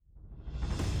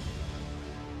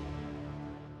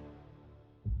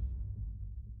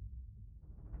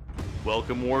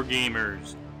Welcome,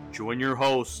 Wargamers. Join your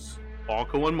hosts,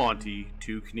 Balko and Monty,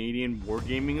 two Canadian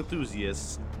wargaming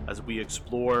enthusiasts, as we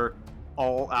explore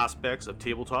all aspects of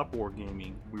tabletop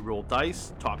wargaming. We roll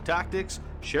dice, talk tactics,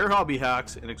 share hobby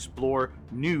hacks, and explore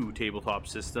new tabletop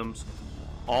systems,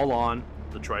 all on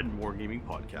the Trident Wargaming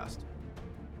Podcast.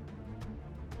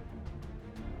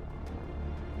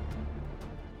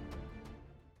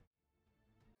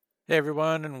 Hey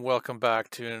everyone, and welcome back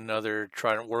to another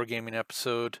Trident Wargaming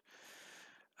episode.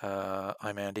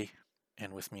 I'm Andy,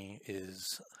 and with me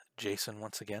is Jason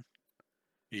once again.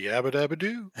 Yabba dabba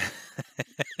doo.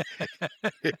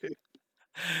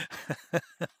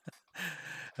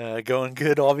 Going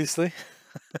good, obviously.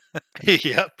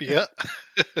 Yep.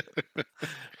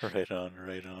 Right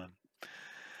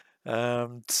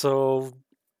on. So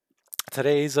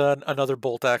today's another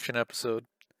bolt action episode,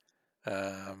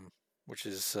 which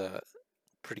is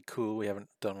pretty cool. We haven't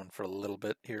done one for a little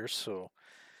bit here, so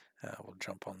we'll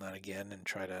jump on that again and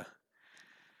try to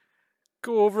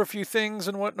go over a few things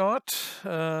and whatnot,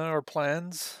 our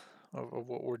plans of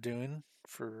what we're doing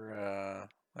for,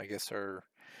 I guess, our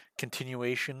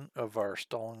continuation of our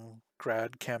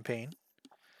Stalingrad campaign.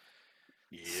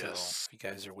 Yes. So if you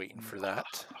guys are waiting for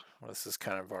that, well, this is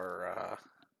kind of our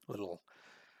little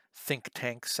think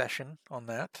tank session on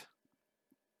that.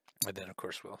 And then, of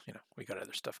course, we got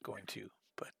other stuff going too.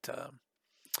 But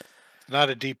not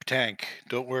a deep tank.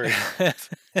 Don't worry. It's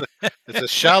a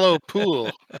shallow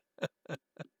pool.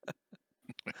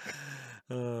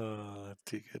 Oh,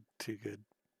 too good.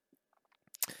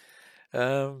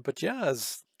 But yeah,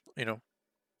 as you know,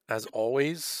 as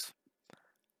always,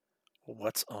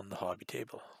 what's on the hobby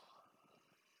table?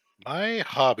 My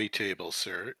hobby table,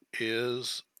 sir,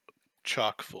 is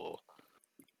chock full.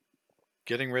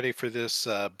 Getting ready for this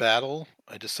battle,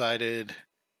 I decided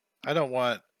I don't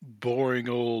want boring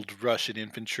old Russian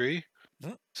infantry.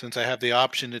 Since I have the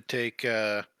option to take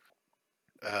what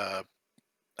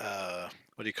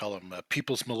do you call them?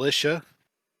 People's militia,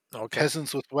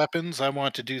 peasants with weapons. I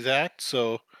want to do that,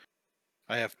 so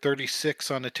I have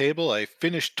 36 on the table. I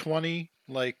finished 20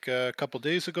 like a couple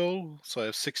days ago, so I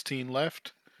have 16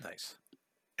 left. Nice.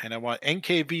 And I want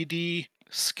NKVD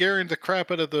scaring the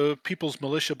crap out of the People's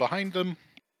Militia behind them.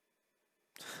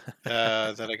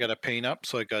 That I got to paint up.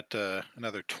 So I got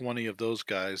another 20 of those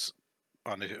guys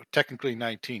on it. Technically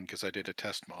 19 because I did a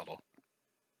test model.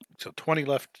 So 20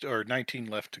 left, or 19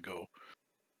 left to go.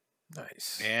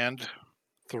 Nice. And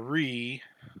 3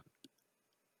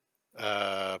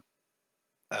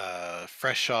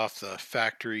 fresh off the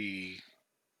factory,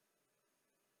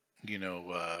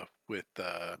 with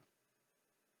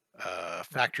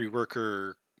factory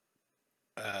worker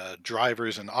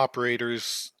drivers and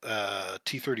operators,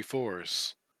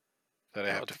 T-34s that I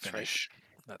have to finish.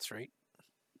 Right. That's right.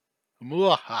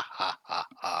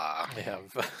 They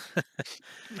have.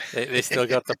 they still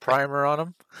got the primer on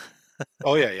them.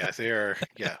 Oh yeah, they are.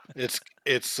 Yeah, it's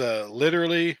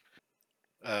literally.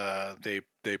 They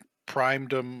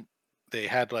primed them. They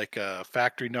had like a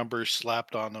factory number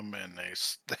slapped on them, and they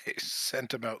sent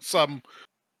them out. Some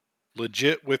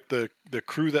legit with the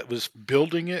crew that was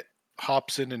building it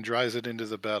hops in and drives it into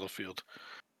the battlefield.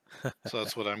 So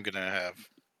that's what I'm gonna have.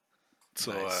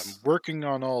 So Nice. I'm working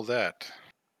on all that.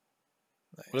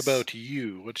 Nice. What about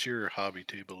you? What's your hobby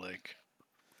table like?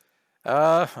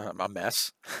 A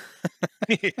mess.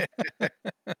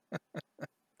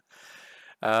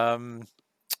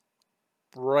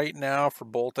 Right now for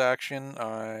bolt action,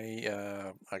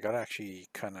 I gotta actually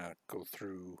kind of go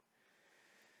through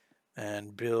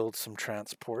and build some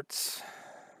transports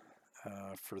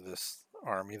for this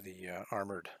army, the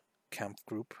armored camp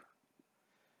group.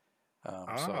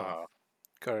 So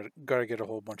gotta get a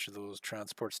whole bunch of those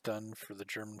transports done for the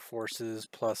German forces,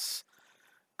 plus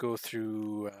go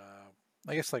through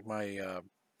I guess like my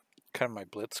kind of my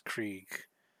blitzkrieg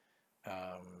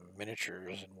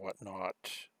miniatures and whatnot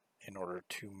in order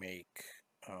to make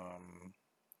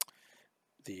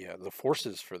the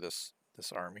forces for this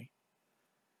army.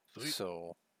 Sweet.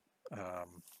 So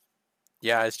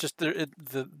yeah, it's just the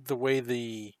way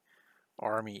the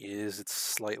army is, it's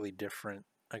slightly different.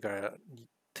 I gotta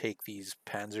take these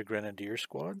Panzer Grenadier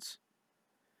squads.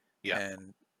 Yeah.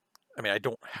 And I mean, I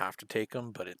don't have to take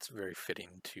them, but it's very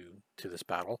fitting to this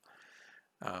battle.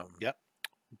 Yep.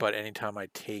 But anytime I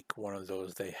take one of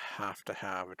those, they have to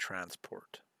have a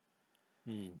transport.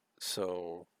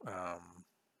 So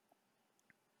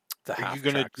the half. Are you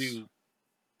gonna do?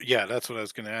 Yeah, that's what I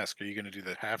was gonna ask. Are you gonna do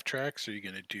the half tracks? Or are you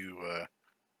gonna do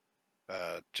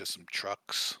just some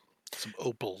trucks, some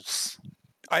Opals?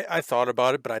 I thought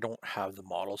about it, but I don't have the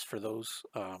models for those.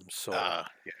 So yeah.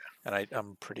 And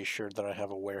I'm pretty sure that I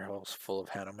have a warehouse full of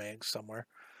Hanomags somewhere.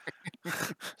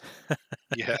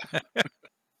 Yeah.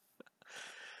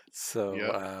 So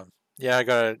Yeah. yeah, I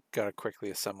gotta quickly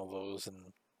assemble those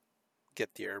and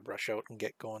get the airbrush out and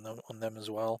get going on them as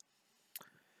well.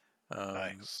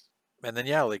 Nice. And then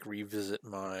yeah, like revisit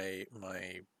my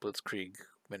Blitzkrieg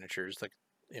miniatures, like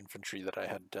infantry that I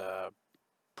had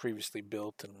previously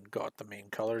built and got the main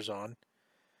colors on,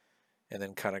 and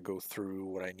then kind of go through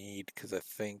what I need because I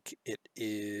think it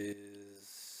is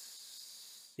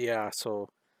So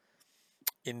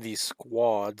in these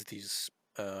squads, these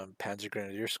Panzer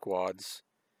Grenadier squads,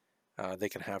 they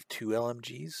can have 2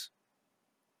 LMGs.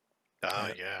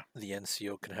 Yeah. The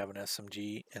NCO can have an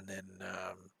SMG, and then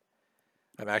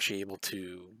I'm actually able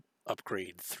to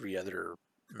upgrade 3 other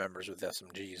members with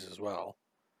SMGs as well.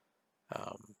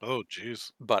 Oh,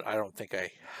 geez. But I don't think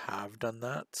I have done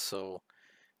that, so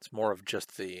it's more of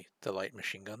just the light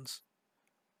machine guns,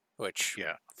 which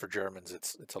Yeah. for Germans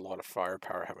it's a lot of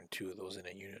firepower having 2 of those in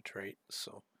a unit, right?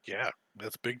 Yeah.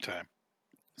 That's big time.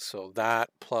 So that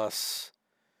plus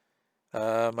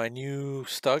my new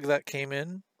Stug that came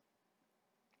in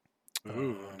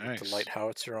Ooh, with the light nice.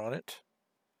 howitzer on it.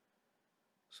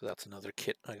 So that's another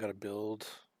kit I got to build.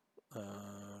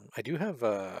 I do have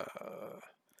a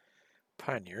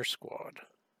Pioneer Squad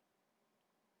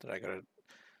that I got to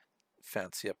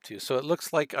fancy up to. So it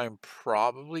looks like I'm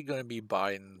probably going to be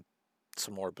buying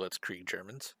some more Blitzkrieg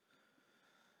Germans.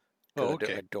 Oh, Because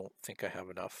okay. I don't think I have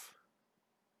enough.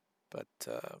 But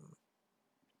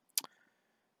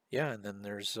yeah, and then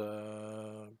there's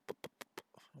I'm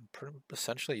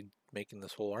essentially making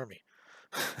this whole army.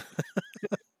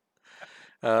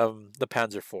 The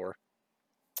Panzer IV,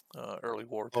 early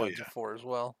war Oh, Panzer yeah. IV as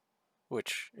well,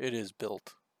 which it is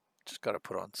built. Just got to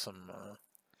put on some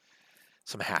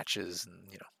hatches and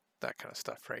that kind of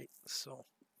stuff, right? So,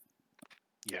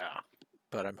 Yeah.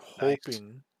 but Nice.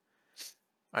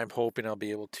 I'm hoping I'll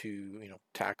be able to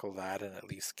tackle that and at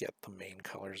least get the main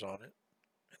colors on it,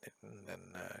 and then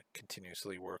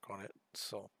continuously work on it.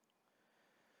 So,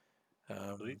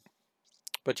 Sweet.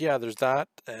 but yeah, there's that,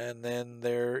 and then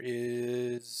there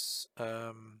is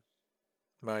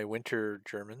my winter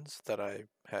Germans that I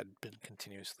had been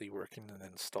continuously working and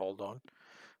installed on.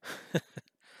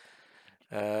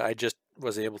 I just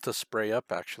was able to spray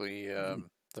up actually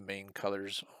the main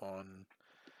colors on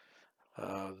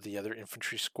the other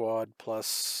infantry squad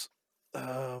plus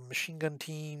machine gun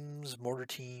teams, mortar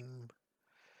team,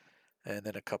 and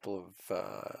then a couple of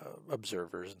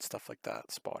observers and stuff like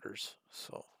that, spotters.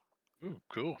 So Ooh,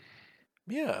 cool.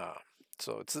 yeah,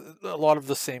 so it's a lot of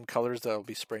the same colors that I'll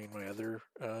be spraying my other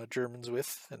Germans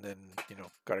with, and then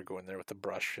got to go in there with the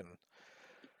brush and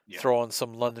Yeah. throw on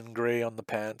some London gray on the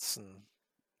pants and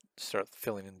start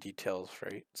filling in details,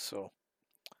 right? So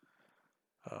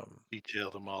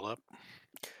Detail them all up.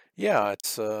 yeah,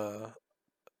 it's a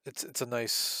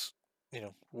nice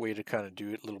way to kind of do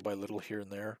it little by little here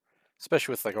and there,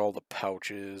 especially with like all the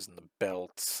pouches and the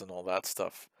belts and all that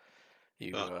stuff.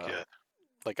 You Oh, yeah.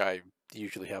 like I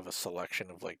usually have a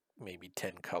selection of like maybe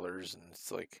 10 colors, and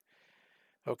it's like,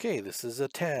 okay, this is a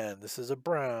tan, this is a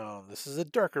brown, this is a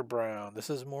darker brown, this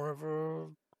is more of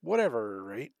a whatever,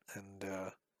 right? And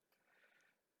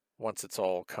once it's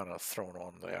all kind of thrown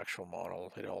on the actual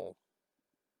model, it all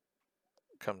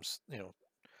comes,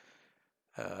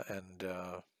 and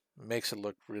makes it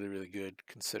look really, really good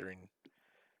considering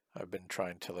I've been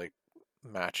trying to like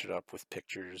match it up with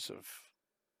pictures of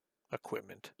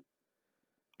equipment.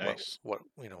 Nice. What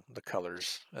the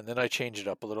colors, and then I change it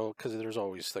up a little because there's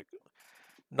always like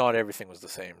not everything was the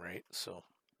same, right? So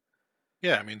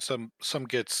Yeah, I mean some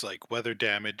gets like weather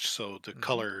damage, so the mhm.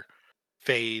 color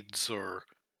fades or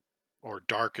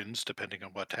darkens depending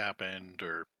on what happened,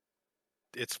 or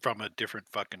it's from a different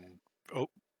fucking oh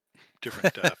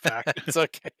different It's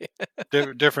okay.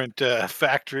 different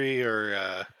factory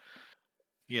or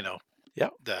you know Yeah,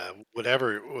 the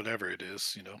whatever it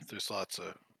is. There's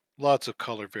lots of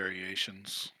color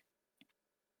variations.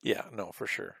 yeah, no, for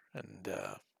sure, and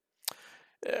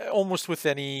almost with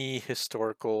any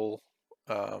historical,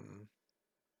 um,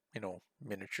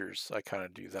 miniatures, I kind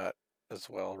of do that as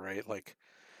well, right? Like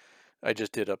I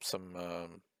just did up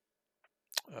some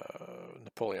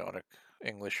Napoleonic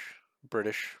English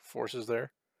British forces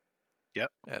there,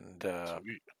 Yep. and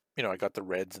Sweet. I got the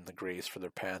reds and the grays for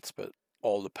their pants, but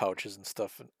all the pouches and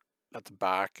stuff at the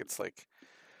back, it's like,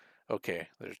 okay,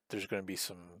 there's going to be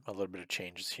a little bit of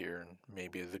changes here, and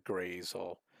maybe the grays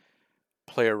I'll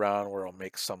play around where I'll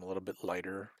make some a little bit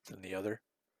lighter than the other,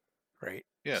 right?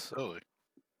 Yeah, So, totally.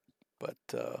 but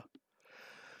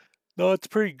no, it's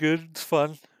pretty good. It's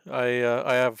fun.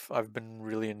 I've been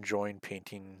really enjoying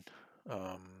painting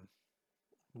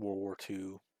World War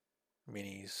II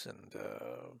minis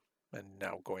and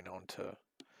now going on to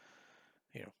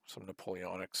some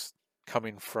Napoleonics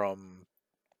coming from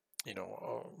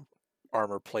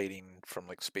armor plating from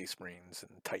like Space Marines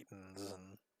and Titans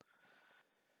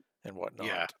and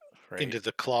Yeah, whatnot, right? into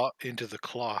the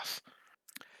cloth.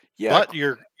 Yeah. But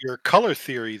your color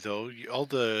theory, though, all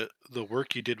the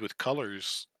work you did with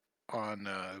colors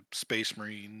on Space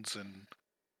Marines and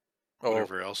Oh,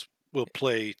 whatever else will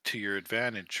play to your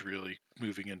advantage, really,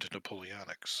 moving into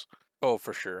Napoleonics. oh,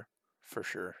 for sure, for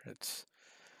sure.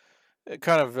 It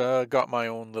kind of got my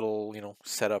own little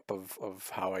setup of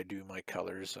how I do my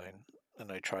colors,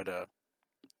 and I try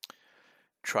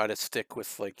to stick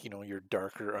with like your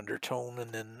darker undertone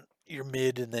and then your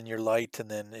mid and then your light, and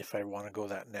then if I want to go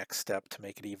that next step to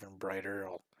make it even brighter,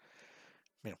 I'll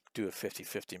do a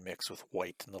 50-50 mix with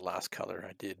white in the last color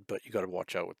I did. But you got to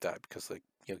watch out with that because like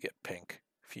you'll get pink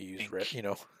if you use red,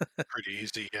 Pink, pretty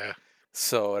easy, yeah.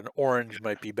 so an orange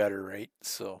might be better, right?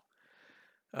 So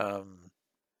um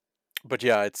but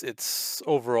yeah, it's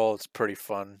overall it's pretty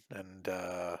fun, and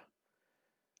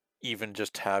even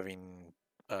just having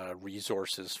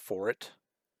resources for it.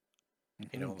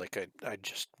 Hmm. Like I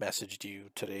just messaged you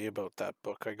today about that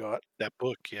book I got, That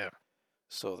book, yeah,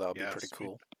 so that'll be yeah, pretty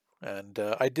sweet. cool. And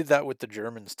I did that with the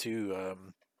Germans too.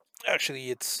 Actually,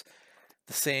 it's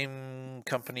the same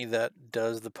company that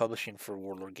does the publishing for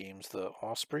Warlord Games, the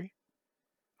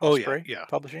Oh yeah, Osprey yeah,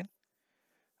 Publishing.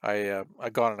 I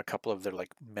got on a couple of their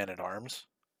like Men at Arms.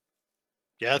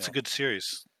 yeah. You It's a know, good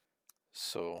series.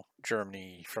 so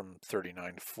Germany from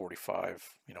 39 to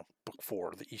 45. Book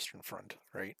 4, the Eastern Front,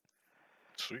 right?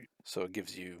 Sweet. So it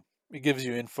gives you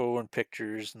info and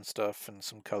pictures and stuff and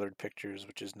some colored pictures,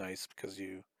 which is nice because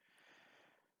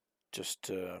just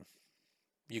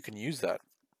you can use that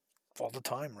all the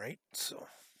time, right? So,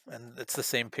 and it's the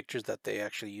same pictures that they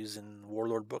actually use in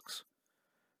Warlord books,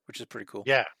 which is pretty cool.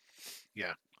 Yeah,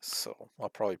 yeah, So I'll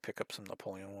probably pick up some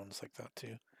Napoleon ones like that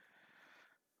too.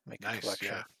 Make a nice. collection.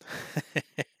 Yeah,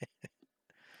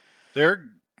 they're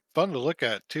fun to look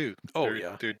at too. Oh They're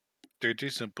yeah, they're they're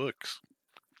decent books.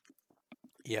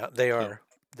 yeah, they So are.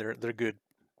 They're good.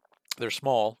 They're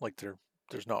small, like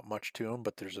there's not much to them,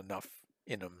 but there's enough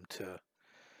in them to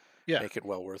yeah, make it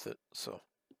well worth it. So,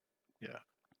 yeah.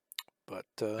 but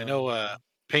I know.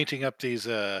 Painting up these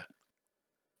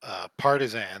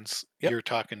partisans, yep. you're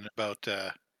talking about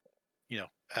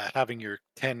having your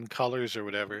 10 colors or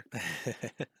whatever.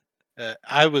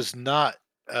 I was not.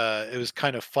 It was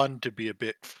kind of fun to be a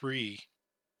bit free.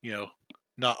 You know,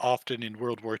 not often in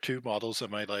World War II models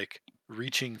am I like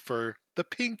reaching for the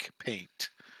pink paint.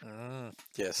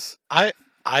 Yes. I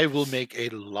I will make a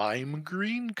lime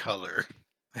green color.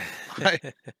 I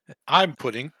I'm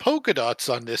putting polka dots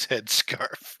on this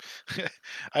headscarf.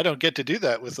 I don't get to do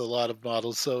that with a lot of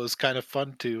models, so it's kind of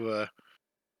fun to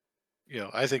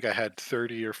I think I had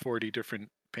 30 or 40 different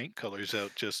paint colors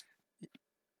out, just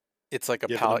It's like a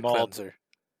giving palate them all. cleanser.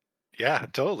 Yeah,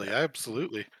 totally, Yeah.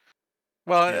 absolutely.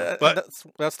 Well, and But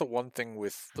that's the one thing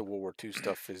with the World War II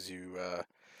stuff is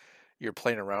you're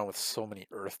playing around with so many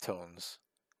earth tones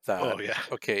that oh yeah,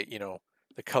 okay,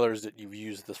 the colors that you've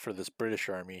used this for this British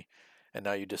army, and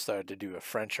now you decided to do a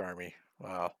French army.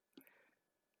 Wow,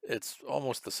 it's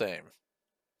almost the same,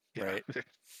 yeah, right?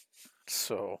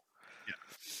 So yeah.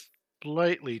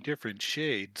 Slightly different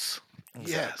shades.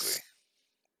 exactly. Yes,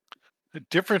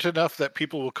 different enough that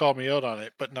people will call me out on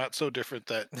it, but not so different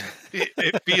that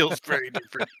it feels very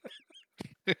different.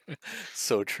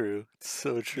 So true.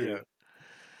 So Yeah, true.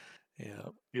 Yeah.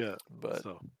 yeah. But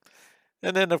So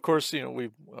and then of course,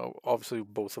 we obviously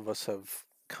both of us have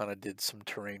kind of did some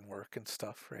terrain work and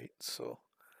stuff, right? So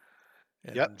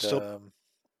yeah, and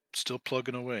still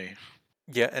plugging away.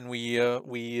 yeah, and we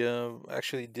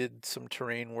actually did some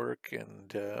terrain work,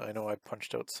 and I know I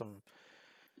punched out some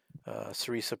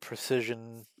Sarisa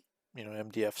Precision,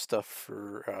 MDF stuff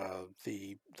for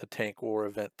the tank war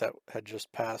event that had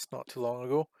just passed not too long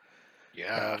ago,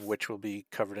 Yeah, which will be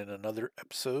covered in another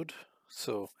episode.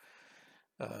 So,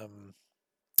 um,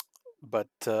 but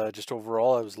just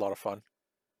overall, it was a lot of fun.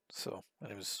 So,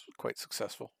 and it was quite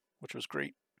successful, which was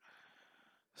great.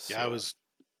 yeah, it So, was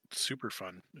super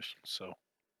fun. So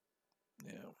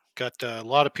yeah. got a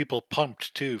lot of people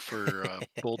pumped too for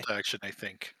bolt action. I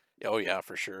think. Oh yeah,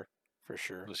 for sure, for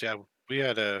sure. Yeah, we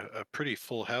had a pretty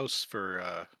full house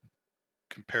for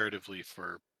comparatively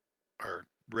for our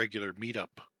regular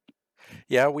meetup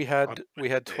Yeah, we on had we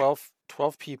had Wednesday.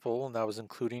 12 people, and that was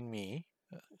including me,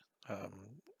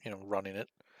 running it.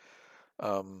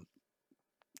 Um,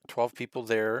 12 people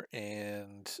there,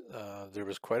 and there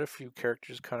was quite a few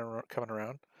characters kind of coming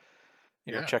around,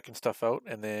 Yeah. checking stuff out.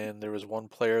 And then there was one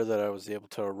player that I was able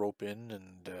to rope in,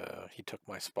 and he took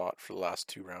my spot for the last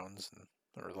 2 rounds,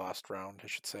 or the last round, I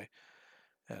should say.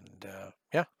 And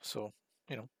yeah, so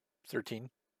 13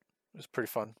 was pretty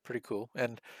fun, pretty cool.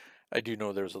 And I do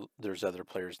know there's other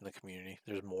players in the community.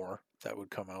 There's more that would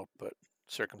come out, but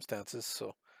circumstances.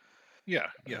 So Yeah,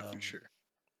 for um, sure.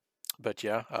 but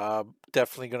yeah,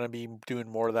 definitely gonna be doing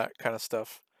more of that kind of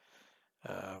stuff,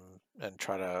 and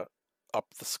try to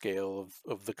up the scale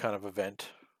of the kind of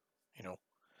event. You know,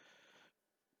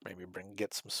 maybe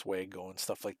get some swag going,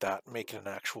 stuff like that, make it an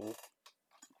actual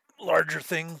larger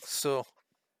thing. So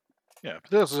Yeah,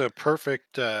 but this is a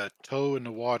perfect toe in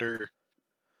the water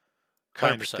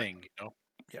kind of 100%, thing,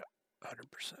 yeah,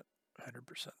 100%,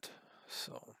 100%.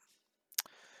 So,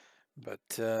 but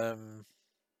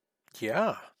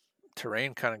yeah,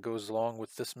 terrain kind of goes along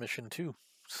with this mission too.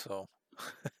 So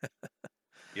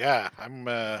Yeah,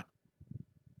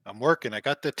 I'm working. I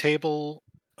got the table.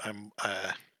 I'm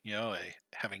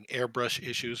having airbrush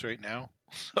issues right now.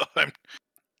 So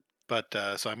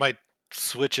so I might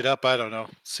switch it up. I don't know.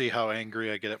 See how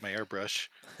angry I get at my airbrush.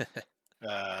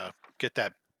 Get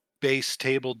that base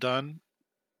table done,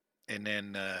 and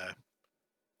then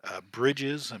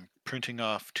bridges. I'm printing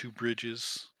off 2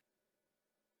 bridges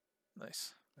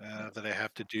nice. that I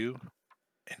have to do,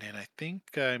 and then I think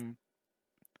I'm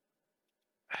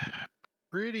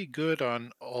pretty good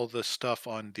on all the stuff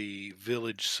on the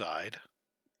village side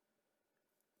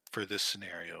for this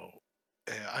scenario.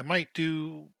 I might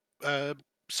do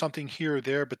something here or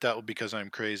there, but that will because I'm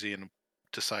crazy and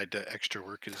decide that extra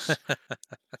work is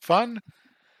fun.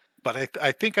 But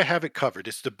I think I have it covered.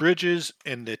 It's the bridges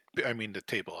and the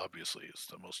table obviously is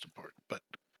the most important, but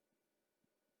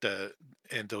the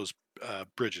and those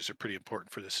bridges are pretty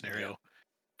important for this scenario. Yeah.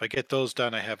 If I get those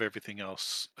done, I have everything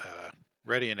else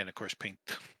ready, and then of course paint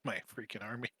my freaking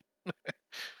army.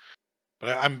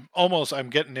 But I'm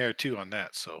getting there too on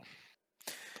that. So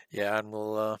Yeah, and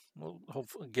we'll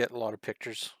hopefully get a lot of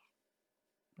pictures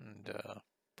and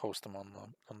post them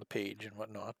on the page and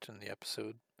whatnot in the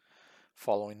episode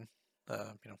following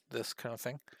this kind of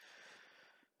thing.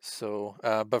 So,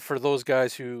 but for those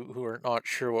guys who are not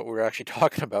sure what we're actually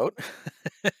talking about,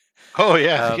 oh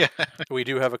yeah, yeah. we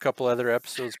do have a couple other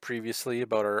episodes previously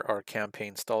about our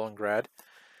campaign Stalingrad,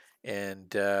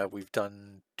 and we've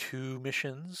done 2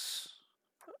 missions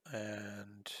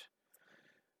and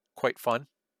quite fun.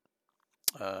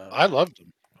 I loved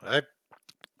them. I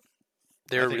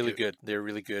They're think really good. They're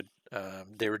really good.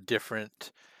 They were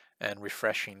different and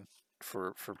refreshing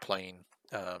for playing,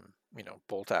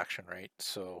 bolt action, right?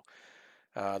 So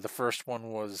the first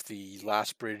one was the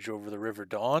last bridge over the River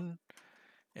Dawn,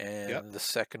 Yep. and the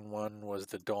second one was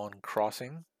the Dawn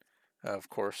Crossing. Of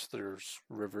course, there's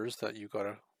rivers that you got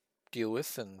to deal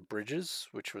with and bridges,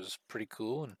 which was pretty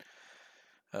cool.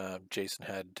 And Jason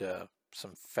had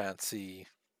some fancy,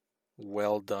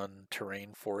 well done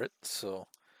terrain for it. So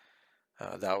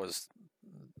that was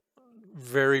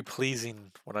very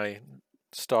pleasing when I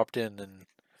stopped in and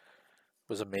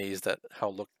was amazed at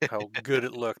how good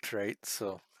it looked, right?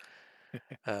 So,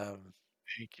 um,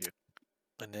 Thank you.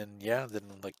 and then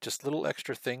like just little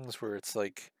extra things where it's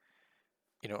like,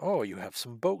 oh, you have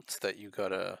some boats that you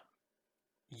gotta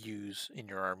use in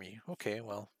your army. Okay,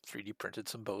 well, 3D printed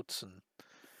some boats and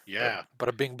Yeah.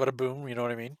 bada bing, bada boom. You know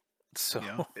what I mean? So,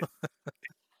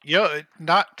 You know,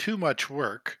 not too much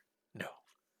work, no,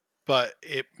 but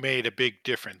it made a big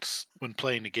difference when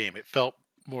playing the game. It felt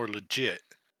more legit,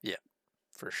 yeah,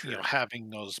 for sure. having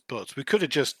those boats. We could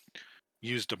have just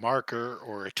used a marker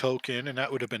or a token, and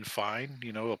that would have been fine.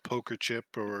 A poker chip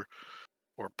or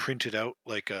printed out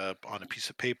like on a piece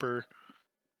of paper,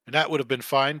 and that would have been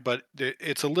fine. But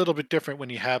it's a little bit different when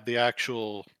you have the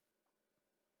actual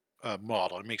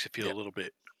model. It makes it feel Yeah.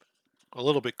 a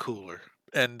little bit cooler.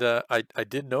 And I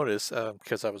did notice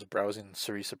because I was browsing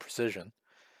Sarisa Precision,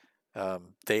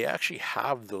 they actually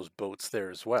have those boats there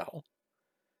as well,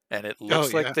 and it Oh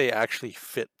looks like yeah. they actually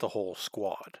fit the whole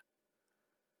squad.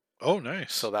 Oh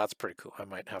nice. So that's pretty cool. I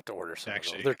might have to order some of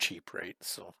those. Actually, They're cheap, right?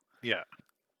 So, yeah,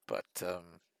 but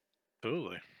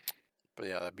totally.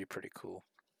 yeah, that'd be pretty cool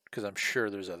because I'm sure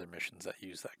there's other missions that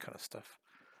use that kind of stuff.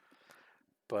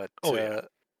 But Oh yeah.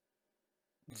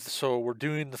 so we're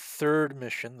doing the third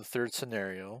mission, the third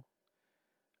scenario.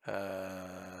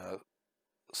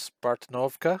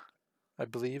 Spartanovka, I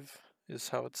believe, is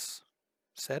how it's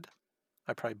said.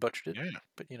 I probably butchered it, Yeah.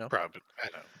 but Probably. I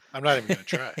don't. I'm not even gonna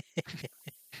try.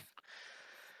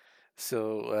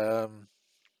 So,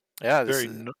 yeah, this Very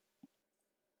is.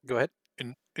 Go ahead.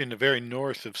 in the very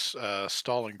north of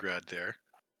Stalingrad there,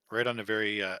 right on the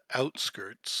very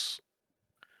outskirts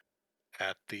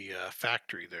at the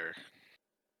factory there.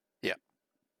 Yeah.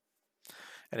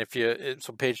 And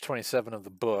so page 27 of the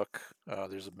book,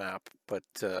 there's a map, but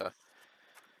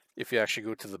if you actually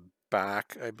go to the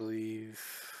back, I believe,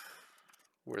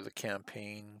 where the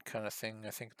campaign kind of thing,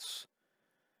 I think it's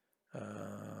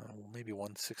maybe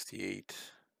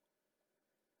 168.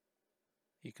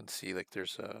 You can see like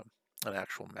there's an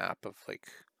actual map of like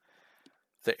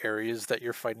the areas that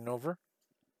you're fighting over.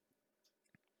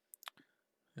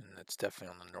 And it's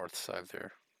definitely on the north side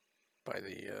there by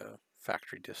the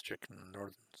factory district in the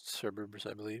northern suburbs,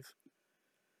 I believe.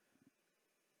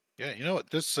 Yeah, you know what?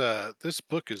 This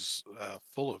book is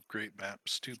full of great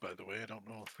maps too. By the way, I don't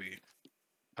know if we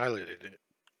highlighted it.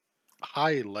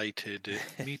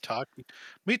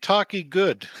 Me talking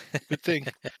good. Good thing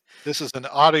this is an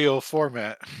audio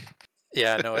format.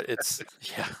 Yeah, no,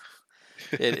 yeah,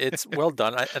 it's well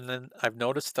done. And then I've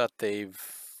noticed that they've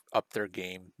upped their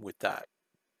game with that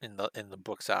in the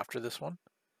books after this one.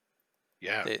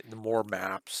 Yeah, The more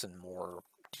maps and more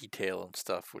detail and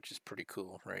stuff, which is pretty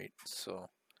cool, right? So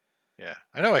yeah.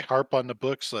 I know I harp on the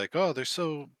books like, oh,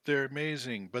 they're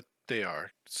amazing, but they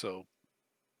are. So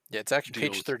yeah, it's actually deal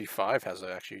page with 35 has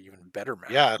a actually even better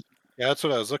map. yeah, yeah. That's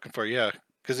what I was looking for. Yeah,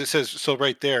 because it says so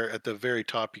right there at the very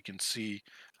top. You can see.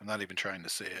 I'm not even trying to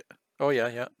say it. Oh yeah,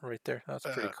 right there. That's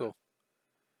pretty Uh, cool.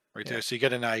 right Yeah, there, so you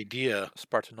get an idea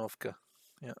Spartanovka.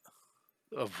 Yeah,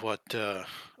 of what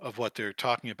they're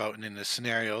talking about. And in this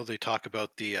scenario, they talk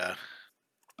about the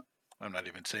I'm not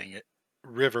even saying it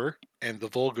river and the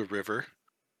Volga River.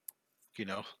 You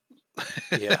know,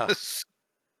 yeah,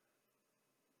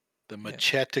 the yeah.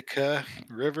 Machetica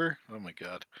River. Oh my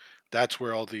God, that's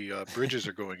where all the bridges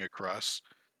are going across.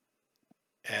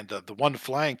 And the one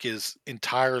flank is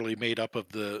entirely made up of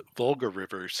the Volga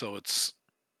River, so it's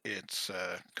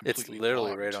It's completely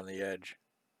literally right blocked. on the edge.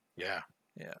 Yeah,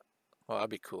 Yeah. Well, that'd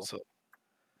be cool. so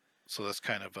so that's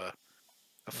kind of a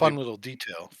We fun little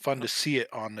detail. Fun to see it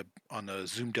on the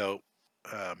zoomed out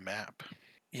map.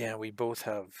 yeah, we both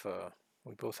have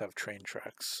train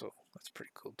tracks, so that's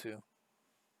pretty cool too.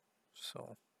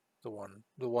 So the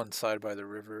one side by the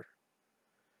river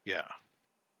Yeah,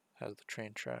 has the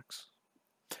train tracks.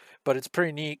 But it's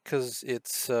pretty neat because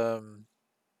it's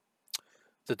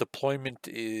the deployment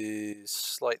is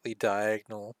slightly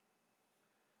diagonal,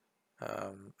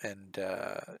 and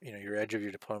your edge of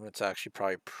your deployment's actually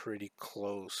probably pretty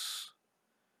close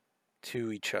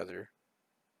to each other,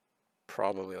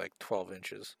 probably like 12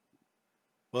 inches.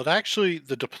 well, actually,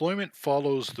 the deployment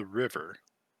follows the river,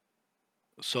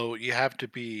 so you have to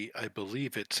be, I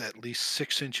believe, it's at least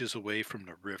 6 inches away from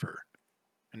the river,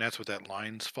 and that's what that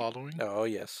line's following. Oh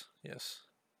yes, yes,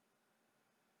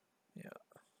 yeah,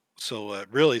 So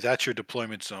really, that's your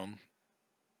deployment zone.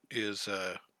 Is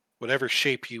whatever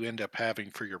shape you end up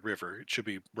having for your river. It should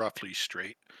be roughly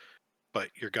straight,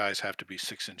 but your guys have to be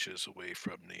 6 inches away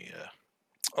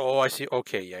Oh, I see.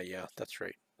 Okay, yeah, that's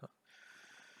right.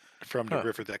 from the Huh.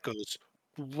 river that goes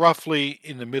roughly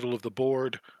in the middle of the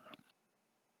board.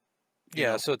 You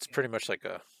Yeah, know, so it's pretty much like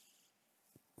a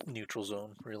neutral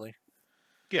zone, really.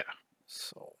 yeah,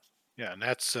 So yeah, and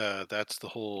that's the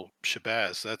whole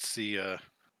shabazz. That's the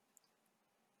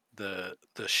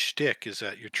shtick is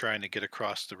that you're trying to get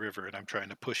across the river, and I'm trying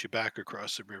to push you back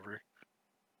across the river.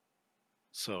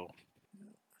 So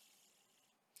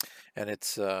and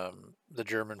it's the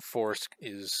German force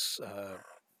is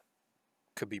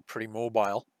could be pretty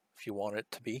mobile if you want it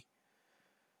to be.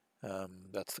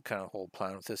 That's the kind of whole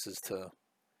plan with this is to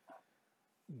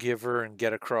give her and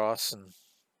get across and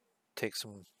take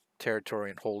some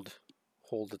territory and hold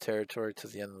the territory to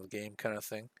the end of the game, kind of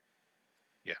thing.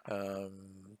 yeah,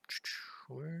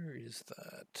 Where is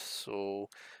that? So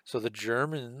the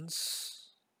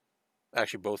Germans,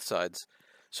 actually both sides.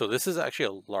 So this is actually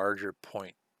a larger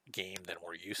point game than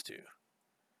we're used to.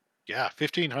 yeah,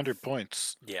 1,500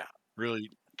 points Yeah,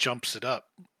 really jumps it up.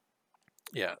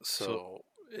 yeah. So So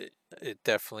it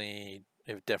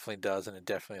definitely does, and it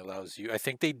definitely allows you. I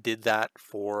think they did that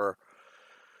for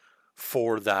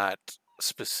that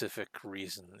specific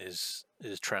reason is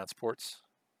transports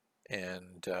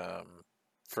and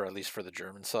for at least for the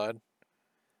German side.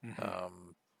 mhm.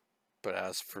 Um, but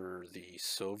as for the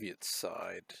Soviet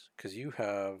side, because you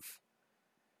have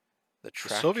the The tractor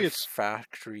Soviets,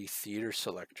 factory theater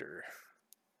selector,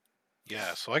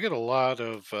 yeah. So I get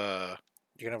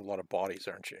you're gonna have a lot of bodies,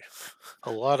 aren't you?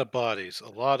 a lot of bodies, a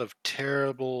lot of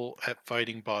terrible at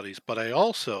fighting bodies. But I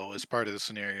also, as part of the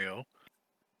scenario,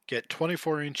 get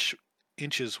 24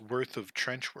 inches worth of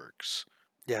trench works.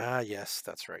 Yeah, yes,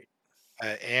 that's right.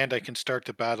 and I can start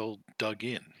the battle dug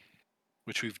in,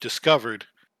 which we've discovered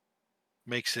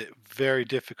makes it very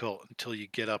difficult until you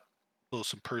get up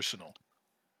close and personal.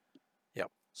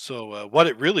 Yep. So what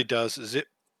it really does is it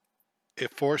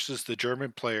forces the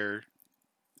German player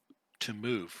to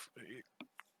move.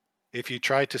 If you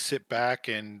try to sit back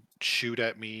and shoot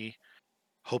at me,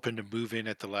 hoping to move in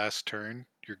at the last turn,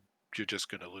 you're just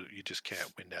gonna lose. You just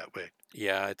can't win that way.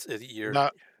 Yeah, your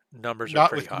Not numbers are not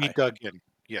pretty with me high. dug in.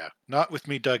 Yeah, not with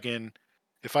me dug in.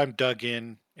 If I'm dug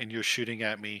in and you're shooting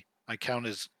at me, I count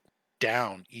as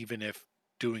down, even if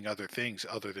doing other things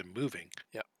other than moving.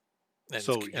 Yep. And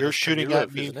So and you're it's shooting at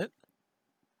cumulative, me. isn't it?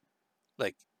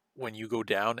 Like when you go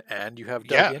down and you have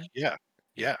dug Yeah, in. yeah,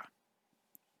 Yeah. yeah.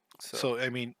 So So I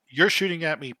mean, you're shooting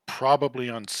at me probably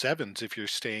on sevens if you're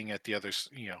staying at the others.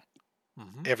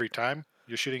 mhm. Every time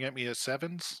you're shooting at me at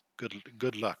sevens,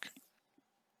 good luck.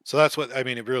 So that's what I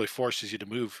mean. It really forces you to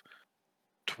move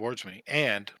towards me,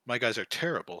 and my guys are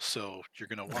terrible, so you're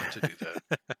going to want to do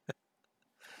that.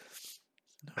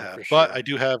 No, for But sure. I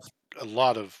do have a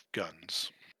lot of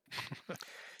guns.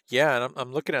 Yeah, and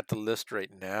I'm looking at the list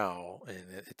right now,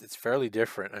 and it's fairly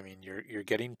different. I mean, you're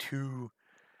getting 2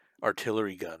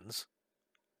 artillery guns,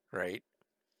 right?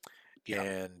 Yeah.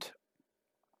 And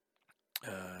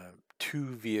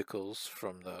 2 vehicles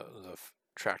from the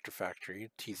tractor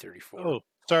factory, T-34. Oh,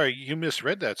 sorry, you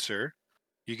misread that, sir.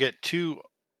 You get two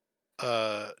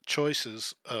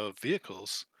choices of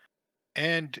vehicles,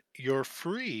 and you're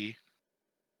free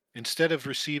instead of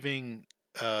receiving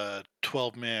a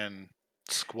 12-man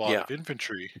squad Yeah, of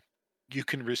infantry. You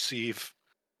can receive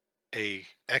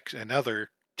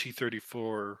another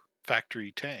T-34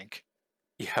 factory tank.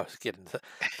 yeah. I was getting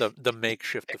the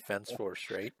makeshift defense force,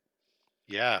 right?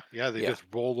 Yeah, yeah, they Yeah, just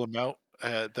roll them out.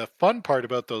 The fun part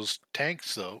about those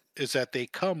tanks, though, is that they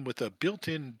come with a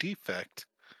built-in defect.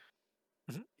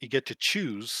 mhm. You get to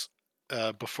choose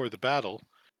before the battle,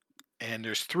 and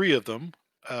there's three of them.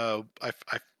 I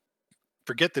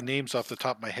forget the names off the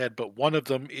top of my head, but one of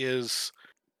them is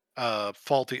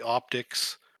faulty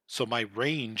optics, so my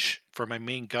range for my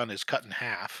main gun is cut in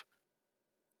half.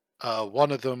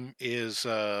 One of them is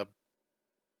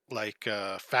like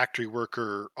factory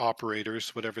worker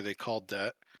operators, whatever they called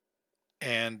that,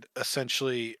 and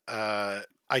essentially I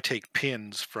take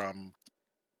pins from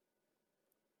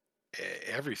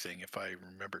everything, if I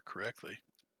remember correctly,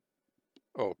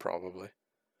 Oh, probably.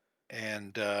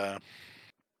 and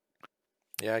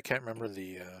Yeah, I can't remember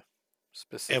the and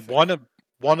specific.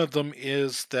 one of them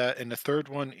is that, and the third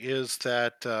one is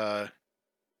that I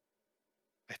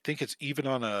think it's even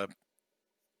on a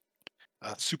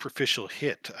superficial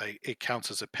hit. It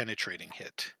counts as a penetrating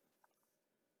hit.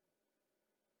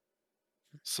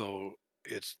 So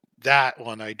it's that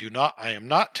one. I am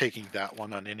not taking that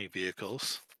one on any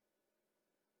vehicles.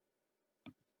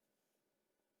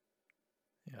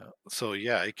 Yeah. So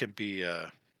yeah, it can be.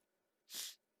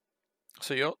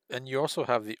 So you also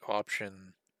have the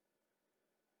option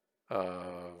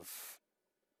of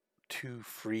 2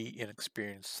 free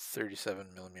inexperienced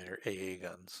 37mm AA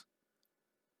guns.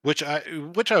 Which I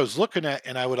was looking at,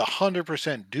 and I would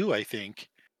 100% do. I think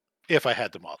if I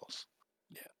had the models.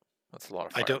 Yeah, that's a lot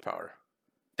of I don't. firepower.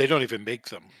 They don't even make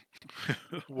them.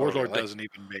 Oh, Warlord really? doesn't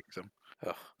even make them.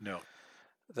 Oh, No.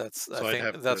 I So I'd think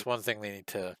have to that's one thing they need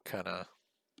to kind of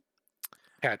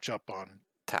catch up on.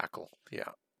 tackle.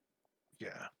 Yeah,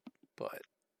 Yeah. but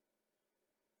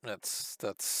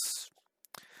that's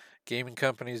gaming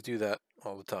companies do that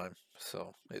all the time.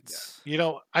 So Yeah. it's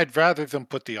I'd rather them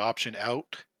put the option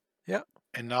out yeah,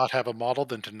 and not have a model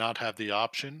than to not have the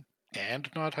option and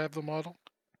not have the model.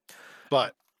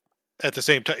 But at the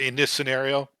same time, in this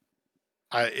scenario,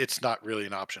 it's not really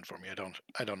an option for me. I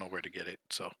don't know where to get it.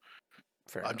 So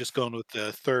fair I'm just enough. going with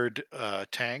the third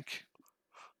tank.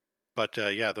 But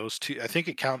yeah, those two, I think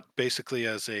it count basically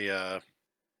as a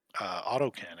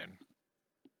autocannon,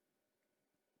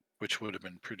 which would have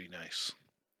been pretty nice.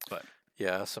 But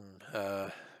Yeah, some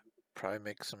probably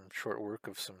make some short work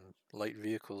of some light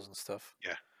vehicles and stuff.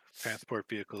 yeah, transport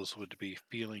vehicles would be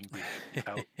feeling the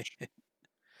ouch.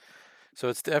 So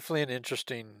it's definitely an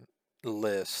interesting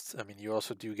list. I mean, you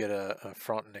also do get a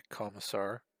Frontenac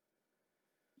Commissar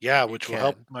Yeah, when you which will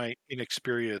help can. my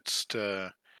inexperienced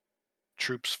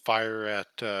troops fire at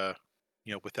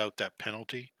without that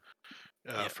penalty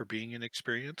Yeah, for being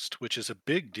inexperienced, which is a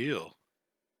big deal.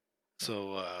 yeah,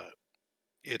 So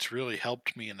it's really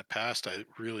helped me in the past. I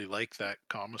really like that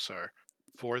commissar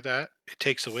for that. It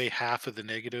takes away half of the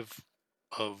negative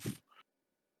of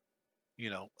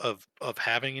of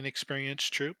having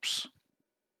inexperienced troops.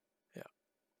 yeah.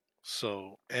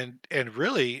 So and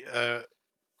really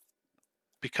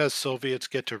because Soviets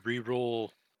get to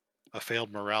re-roll a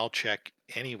failed morale check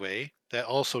anyway, that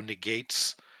also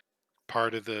negates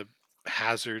part of the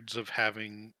hazards of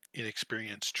having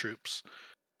inexperienced troops.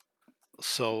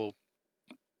 So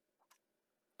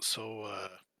so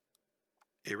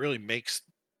it really makes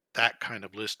that kind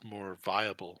of list more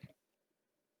viable.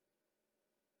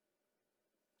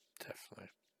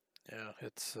 Definitely. Yeah,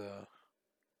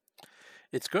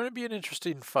 it's going to be an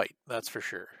interesting fight, that's for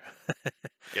sure.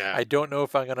 Yeah. I don't know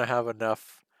if I'm going to have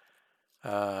enough,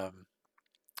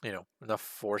 enough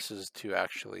forces to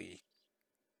actually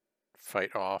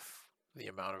fight off the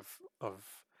amount of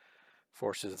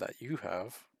forces that you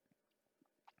have.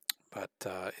 But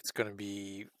it's going to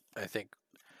be, I think,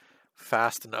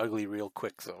 fast and ugly real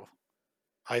quick, though.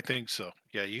 I think so.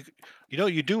 Yeah, you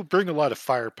do bring a lot of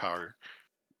firepower.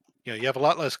 You have a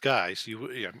lot less guys.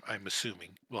 Yeah, I'm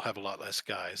assuming we'll have a lot less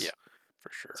guys. Yeah,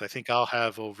 for sure. So I think I'll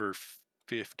have over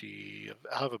 50.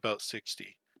 I'll have about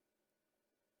 60.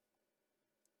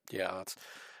 Yeah,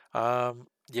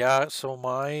 yeah. So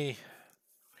here,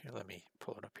 let me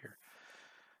pull it up here.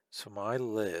 So my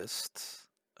list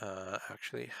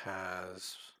actually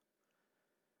has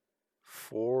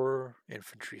 4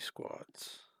 infantry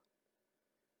squads,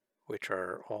 which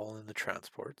are all in the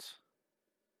transports,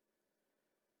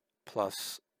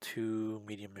 plus 2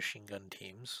 medium machine gun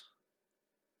teams.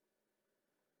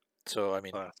 So, I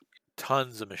mean,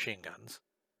 tons of machine guns,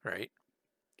 right?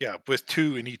 Yeah, with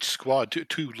 2 in each squad,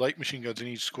 two light machine guns in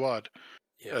each squad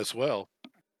Yeah. as well.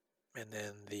 And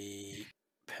then the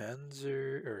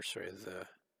Pioneer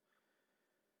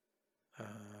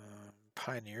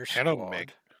Hanomeg.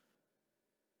 squad.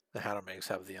 The Hanomegs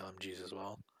have the LMGs as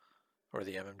well, or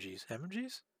the MMGs.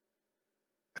 MMGs?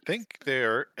 I think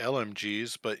they're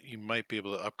LMGs, but you might be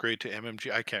able to upgrade to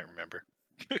MMG. I can't remember.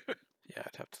 Yeah,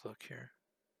 I'd have to look here.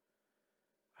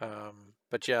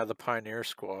 But yeah, the Pioneer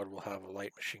squad will have a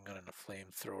light machine gun and a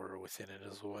flamethrower within it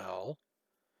as well,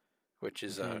 which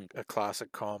is a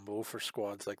classic combo for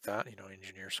squads like that,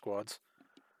 engineer squads.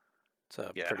 It's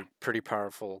a pretty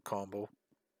powerful combo.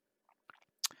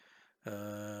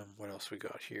 What else we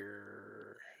got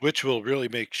here? Which will really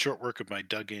make short work of my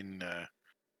dug-in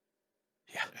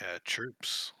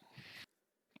troops.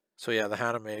 So yeah, the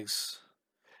Hanamegs,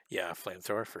 yeah,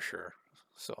 flamethrower for sure.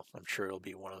 So I'm sure it'll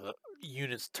be one of the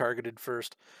units targeted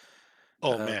first.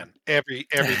 Oh man,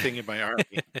 everything in my army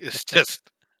is just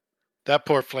that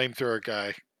poor flamethrower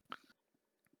guy.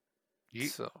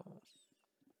 He's going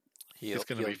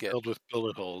to be filled with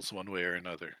bullet holes one way or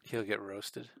another. He'll get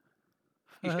roasted.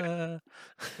 Yeah.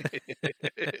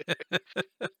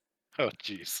 Oh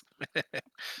jeez.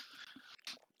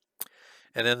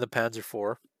 And then the Panzer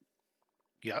IV.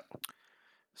 Yeah.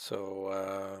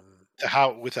 So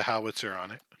with a howitzer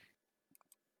on it.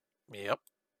 Yep.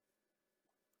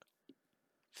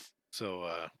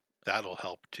 So that'll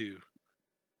help to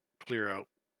clear out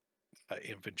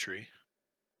infantry.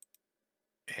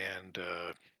 And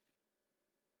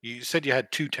you said you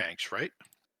had 2 tanks, right?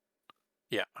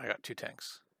 Yeah, I got 2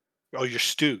 tanks. Oh, your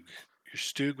Stug. Your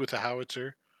Stug with a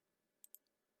howitzer.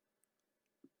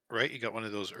 Right? You got one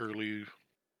of those early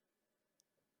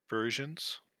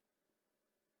versions?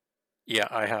 Yeah,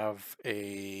 I have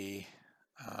a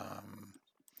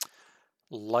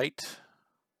light.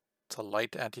 It's a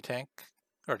light anti-tank.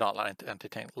 Or not light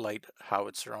anti-tank, light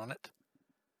howitzer on it.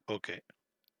 Okay.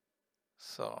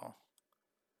 So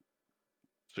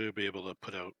you'll be able to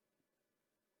put out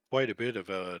quite a bit of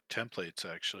templates,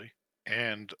 actually.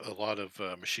 And a lot of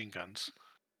machine guns.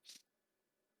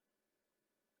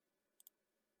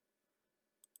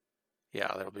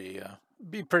 Yeah, there'll be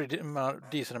pretty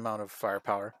decent amount of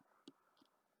firepower.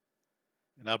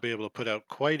 And I'll be able to put out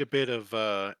quite a bit of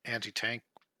anti-tank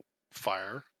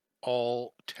fire.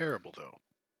 All terrible, though.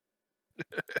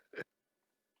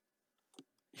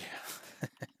 Yeah.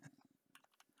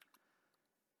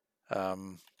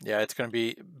 Yeah, it's going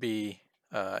to be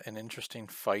an interesting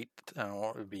fight.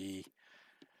 It would be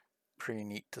pretty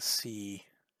neat to see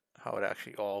how it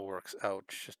actually all works out,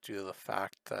 just due to the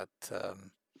fact that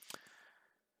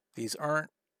these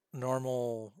aren't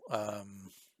normal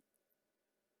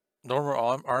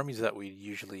armies that we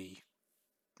usually,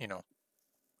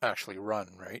 actually run,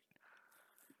 right?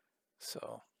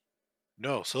 So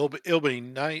no, so it'll be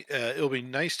nice. It'll be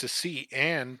nice to see,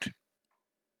 and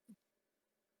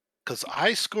because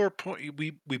I score point,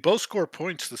 we both score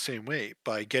points the same way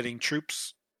by getting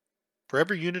troops. For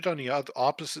every unit on the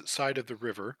opposite side of the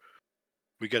river,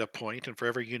 we get a point, and for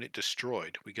every unit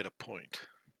destroyed, we get a point.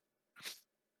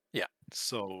 Yeah.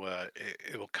 So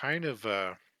it will kind of,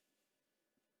 I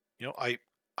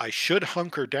should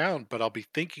hunker down, but I'll be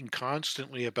thinking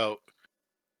constantly about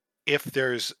if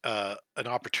there's an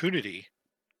opportunity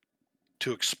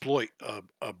to exploit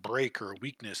a break or a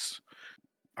weakness,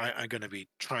 I'm going to be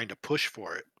trying to push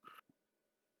for it,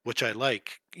 which I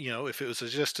like. If it was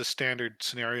just a standard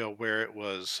scenario where it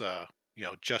was,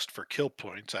 just for kill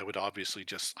points, I would obviously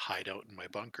just hide out in my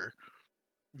bunker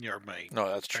near my No,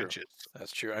 that's true. trenches.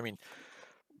 That's true. I mean,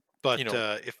 you But know,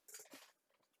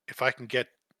 if I can get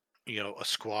a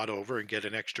squad over and get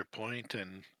an extra point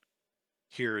and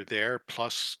here or there,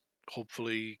 plus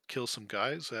hopefully kill some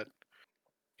guys that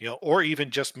or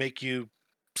even just make you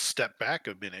step back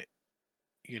a minute,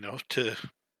 to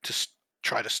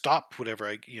try to stop whatever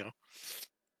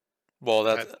well,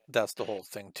 that. that's the whole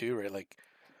thing too, right? Like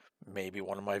maybe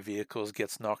one of my vehicles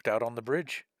gets knocked out on the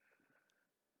bridge,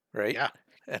 right? Yeah,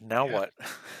 And now yeah, what?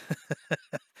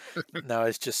 Now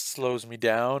it just slows me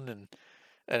down,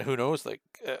 and who knows? Like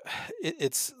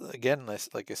it's again,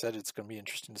 like I said, it's going to be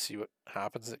interesting to see what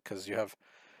happens because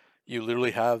you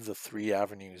literally have the three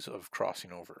avenues of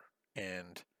crossing over,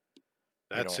 and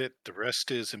you that's know it. The rest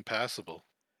is impassable.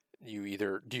 you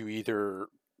either do you either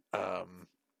um,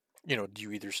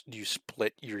 do you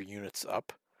split your units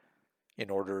up in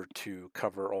order to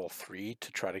cover all three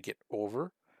to try to get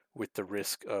over with the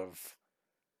risk of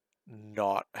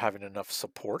not having enough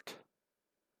support,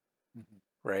 Mhm.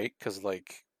 right? Because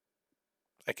like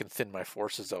I can thin my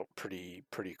forces out pretty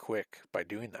quick by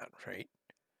doing that, right?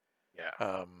 Yeah,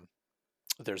 Um,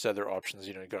 there's other options,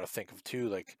 you got to think of too.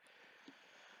 Like,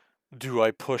 do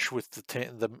I push with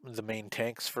the main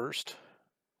tanks first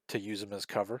to use them as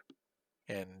cover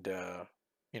and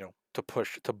to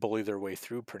push to bully their way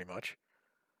through pretty much,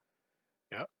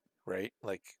 yeah, right?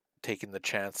 Like taking the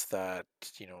chance that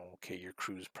okay, your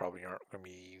crews probably aren't going to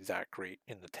be that great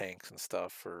in the tanks and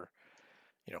stuff, or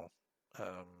you know,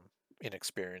 um,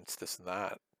 inexperienced this and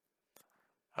that.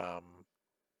 Um,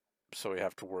 so we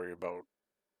have to worry about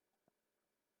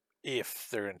if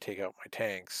they're going to take out my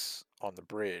tanks on the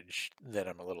bridge, then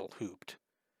I'm a little hooped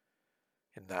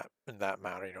in that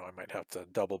matter. I might have to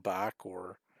double back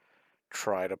or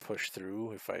try to push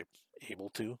through if I'm able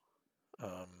to.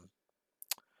 Um,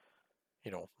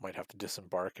 might have to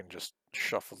disembark and just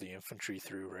shuffle the infantry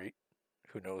through, right?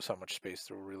 Who knows how much space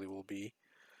there really will be.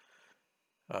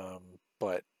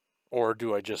 But or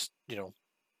do I just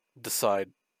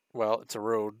decide, well, it's a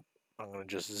road, I'm going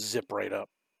to just zip right up,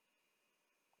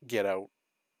 get out,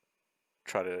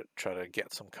 try to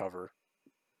get some cover.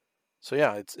 So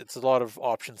yeah, it's a lot of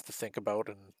options to think about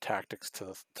and tactics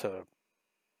to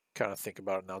kind of think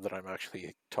about now that I'm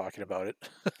actually talking about it.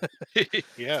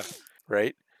 yeah,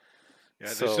 Right?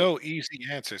 yeah. There's So, no easy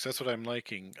answers. That's what I'm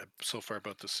liking so far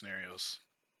about the scenarios.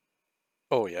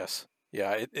 oh yes.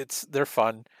 Yeah, it's they're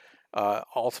fun.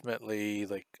 Ultimately,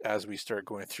 like as we start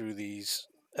going through these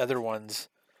other ones,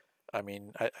 I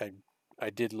mean, I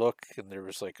did look and there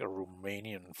was like a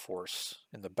Romanian force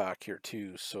in the back here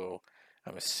too, so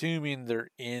I'm assuming they're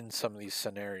in some of these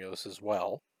scenarios as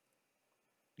well.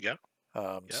 Yeah,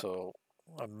 yeah. So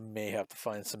I may have to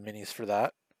find some minis for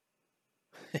that.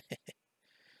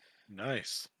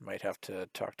 Nice. Might have to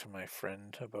talk to my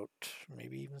friend about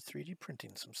maybe even 3D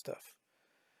printing some stuff.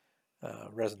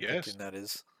 Resin Yes. printing, that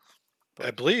is.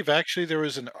 I But believe actually there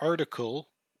was an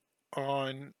article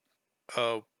on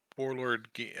a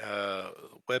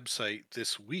website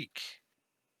this week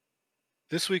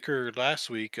or last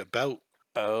week, about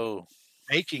oh,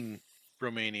 making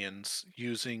Romanians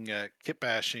using kit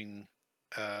bashing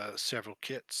several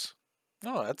kits.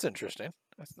 no, that's interesting.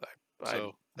 I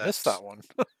So missed that that's one.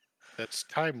 that's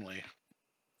timely.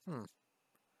 Hmm,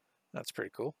 that's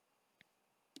pretty cool.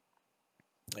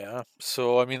 Yeah.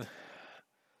 So I mean, a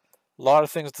lot of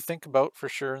things to think about for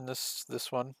sure in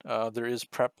this one. There is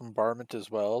prep bombardment as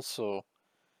well, so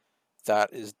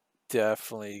that is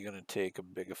definitely going to take a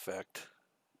big effect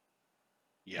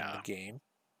in the Yeah, game.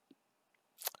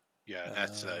 yeah.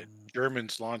 That's Um,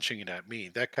 Germans launching it at me.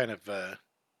 That kind of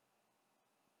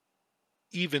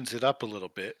evens it up a little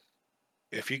bit.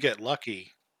 yeah, If you get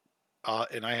lucky,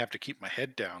 and I have to keep my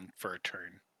head down for a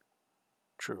turn,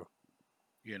 true.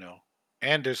 you know.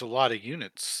 And there's a lot of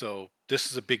units, so this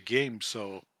is a big game.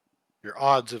 So your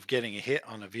odds of getting a hit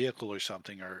on a vehicle or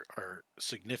something are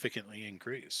significantly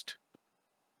increased.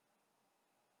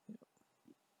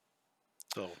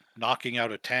 So knocking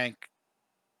out a tank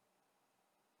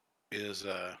is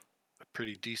a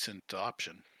pretty decent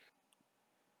option.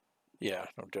 Yeah,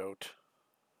 no doubt,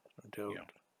 no You doubt. know,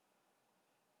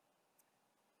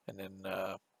 And then,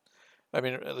 I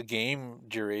mean, the game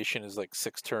duration is like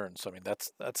 6 turns. So, I mean,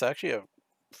 that's actually a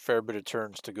fair bit of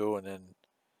turns to go, and then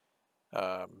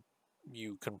um,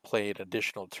 you can play an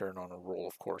additional turn on a roll,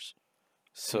 of course.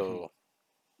 hmm So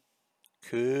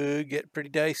could get pretty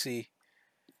dicey.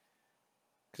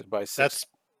 Because That's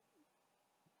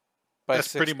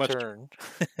pretty sixth much. turn.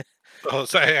 Oh,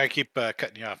 sorry, I keep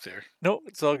cutting you off there. No,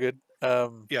 it's all good.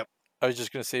 Yep. I was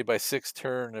just gonna say by sixth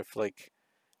turn, if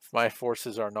my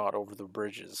forces are not over the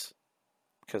bridges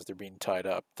because they're being tied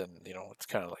up, then it's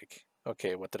kind of like,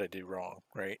 okay, what did I do wrong,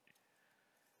 right?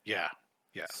 Yeah.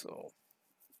 Yeah. So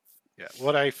Yeah.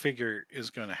 What I figure is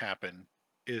going to happen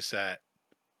is that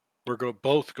we're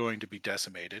both going to be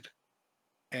decimated,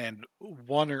 and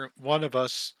one of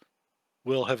us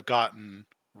will have gotten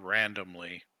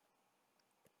randomly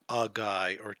a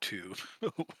guy or two,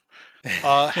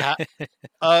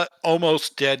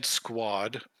 almost dead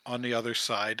squad on the other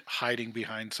side, hiding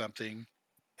behind something,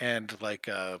 and like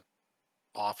a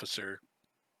officer,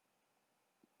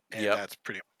 and yep. that's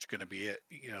pretty much going to be it.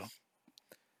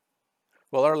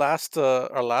 Well, the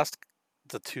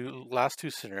last two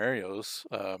scenarios,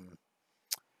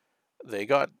 they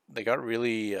got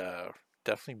really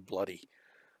definitely bloody.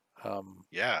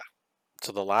 Yeah,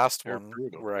 So the last they're one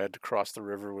brutal. where I had to cross the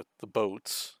river with the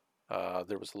boats,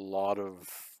 there was a lot of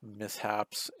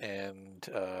mishaps and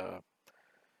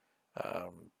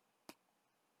um,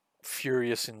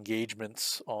 furious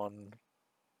engagements on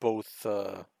both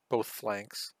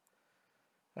flanks.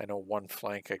 I know one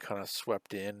flank I kind of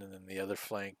swept in, and then the other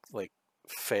flank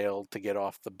failed to get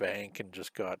off the bank and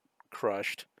just got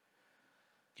crushed.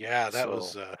 Yeah, So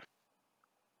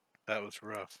that was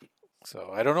rough.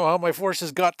 so I don't know how my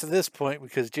forces got to this point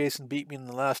because Jason beat me in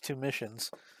the last two missions.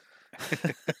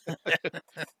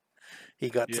 He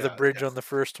got to the Yeah, bridge yeah. on the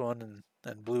first one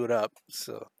and blew it up.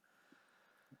 So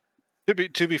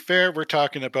To be fair, we're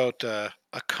talking about a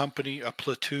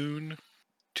platoon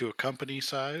to a company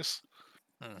size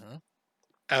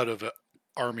out of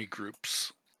army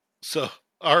groups. So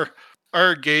our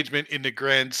engagement in the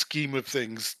grand scheme of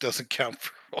things doesn't count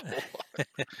for a whole lot.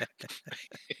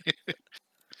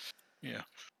 Yeah.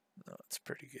 no, it's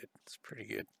pretty good. It's pretty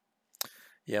good.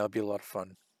 Yeah, it'll be a lot of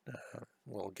fun.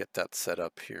 We'll get that set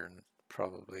up here in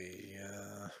probably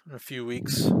in a few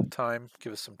weeks' time.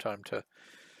 Give us some time to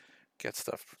get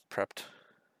stuff prepped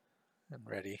and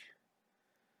ready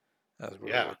as we're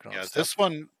Yeah, working on yeah. stuff.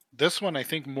 This one, I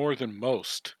think more than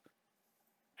most,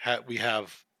 we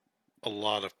have a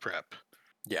lot of prep.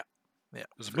 Yeah, yeah.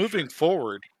 Because For moving sure.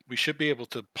 forward, we should be able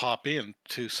to pop in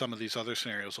to some of these other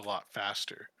scenarios a lot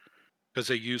faster because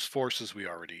they use forces we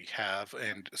already have,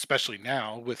 and especially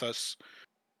now with us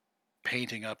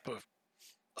painting up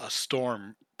a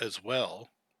storm as well.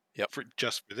 Yep. For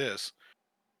this,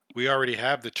 we already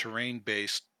have the terrain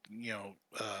based,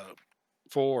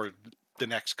 for the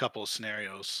next couple of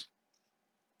scenarios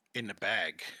in the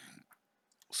bag.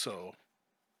 So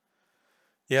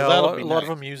Yeah, that'll be a lot nice. of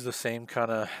them use the same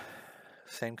kind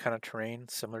of terrain,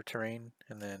 similar terrain,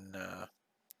 and then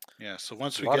Yeah. So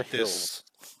once a we lot of get this, hills.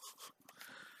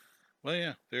 well,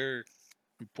 yeah, they're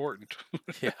important.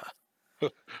 Yeah,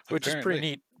 which is pretty Apparently.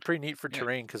 neat. Pretty neat for Yeah.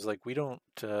 terrain because we don't,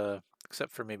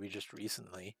 except for maybe just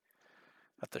recently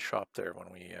at the shop there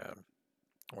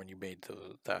when you made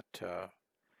that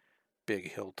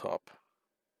big hilltop.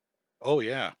 Oh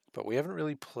yeah. But we haven't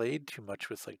really played too much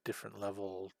with different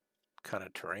level kind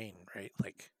of terrain, right?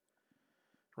 Like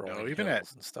No, rolling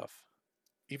hills and stuff.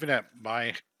 even at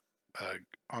my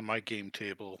on my game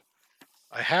table,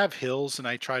 I have hills and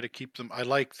I try to keep them. I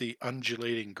like the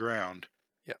undulating ground.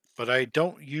 Yeah. But I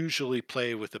don't usually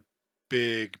play with a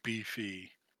big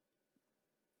beefy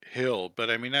hill. But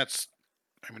I mean that's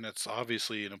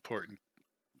obviously an important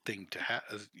thing to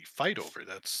fight over.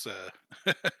 That's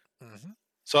Mm-hmm.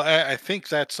 so I think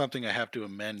that's something I have to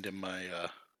amend in my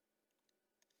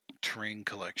terrain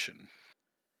collection.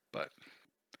 But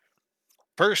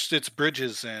first, it's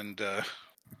bridges and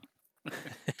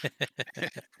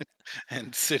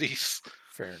cities.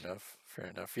 Fair enough. Fair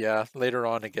enough. Yeah. Later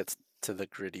on, it gets to the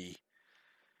gritty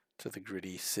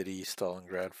city,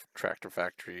 Stalingrad tractor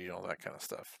factory, all that kind of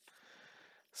stuff.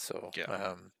 So,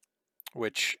 Yeah.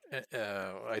 which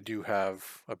I do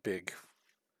have a big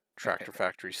tractor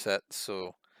factory set,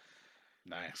 so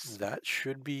Nice. that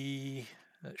should be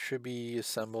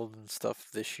assembled and stuff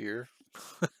this year.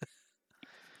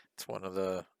 It's one of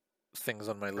the things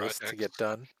on my list to Projects. get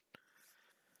done.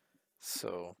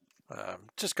 So,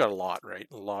 just got a lot, right?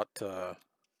 A lot of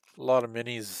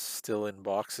minis still in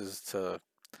boxes to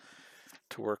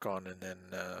work on, and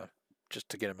then just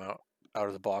to get them out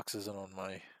of the boxes and on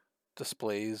my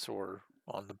displays or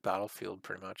on the battlefield,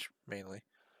 pretty much mainly.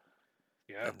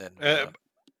 Yeah. And then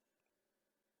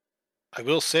I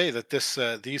will say that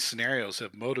these scenarios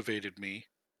have motivated me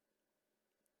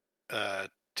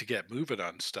to get moving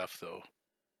on stuff though.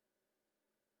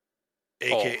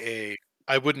 oh, AKA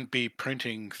I wouldn't be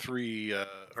printing 3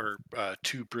 or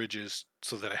 2 bridges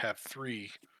so that I have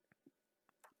 3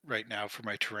 right now for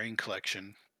my terrain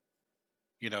collection.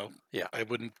 You know, Yeah. I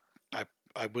wouldn't I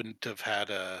I wouldn't have had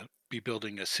a be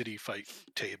building a city fight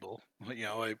table. You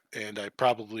know, I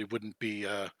probably wouldn't be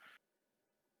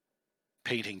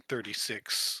painting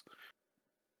 36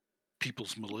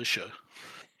 people's militia.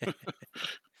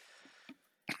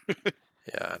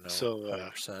 Yeah, no, So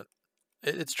 100%.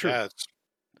 It's true. yeah, it's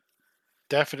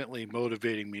definitely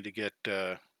motivating me to get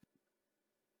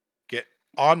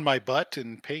on my butt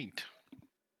and paint.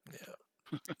 Yeah,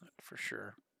 for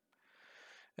sure.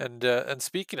 And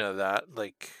speaking of that,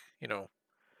 like, you know,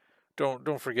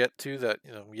 don't forget too that,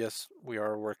 you know, yes, we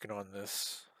are working on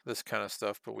this kind of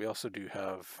stuff, but we also do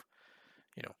have,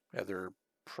 you know, other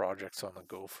projects on the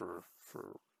go for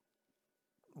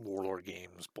Warlord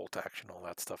games, bolt action, all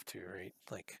that stuff too, right?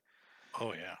 Like,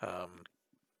 Oh yeah. um,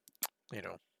 you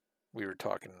know, we were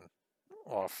talking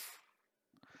off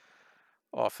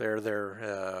air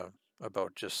there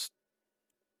about just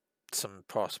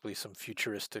possibly some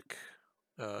futuristic,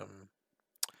 um,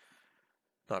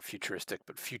 not futuristic,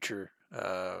 but future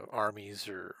armies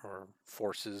or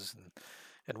forces,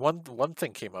 and one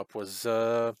thing came up was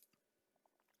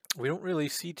we don't really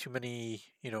see too many,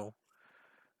 you know,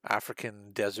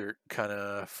 African desert kind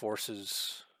of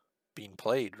forces being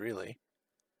played, really.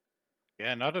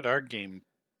 Yeah, not at our game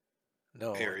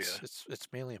No, area.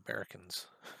 it's mainly Americans.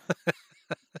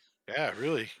 Yeah,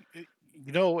 really.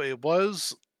 You know, it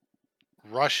was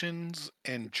Russians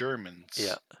and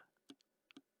Yeah, Germans.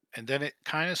 And then it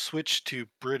kind of switched to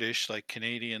British, like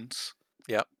Canadians.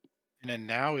 yeah, And then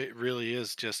now it really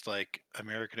is just like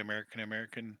American, American,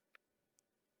 American.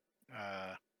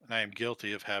 And I am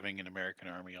guilty of having an American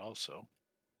army also.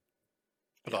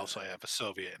 But yeah. also I have a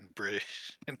Soviet and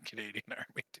British and Canadian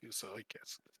army too. So I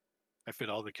guess I fit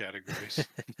all the categories.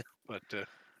 But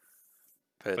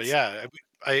But but it's yeah,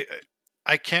 I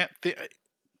I can't think.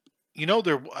 You know,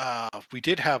 we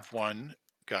did have one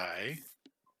guy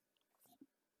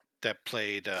that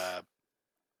played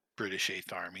British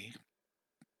Eighth Army,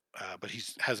 but he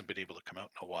hasn't been able to come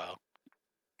out in a while.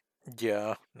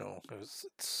 yeah, no,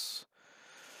 it's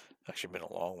actually been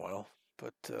a long while,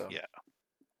 but Yeah.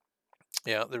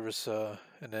 yeah, there was and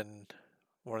then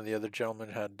one of the other gentlemen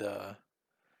had the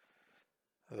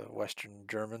Western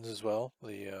Germans as well,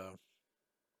 the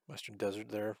Western Desert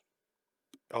there.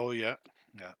 Oh yeah.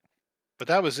 Yeah. But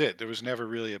that was it. There was never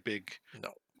really a big,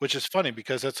 No, which is funny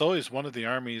because that's always one of the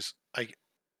armies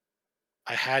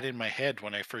I had in my head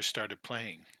when I first started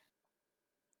playing.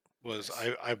 Was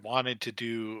nice. I wanted to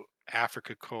do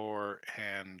Africa Corps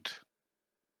and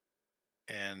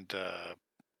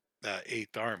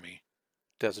Eighth Army.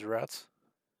 Desert Rats.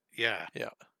 Yeah.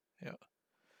 Yeah, yeah,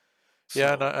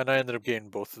 yeah, and So I ended up getting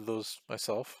both of those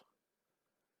myself.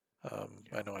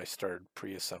 I know I started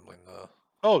pre-assembling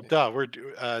oh, the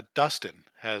duh. Dustin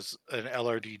has an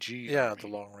LRDG yeah, the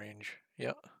army. long range.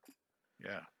 Yeah.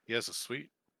 Yeah, he has a sweet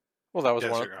Well, that was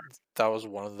desert army.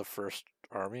 one of the first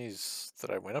armies that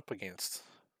I went up against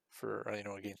for you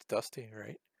know, against Dusty,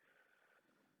 right?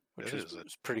 Which That is it.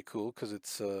 was pretty cool because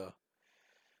it's a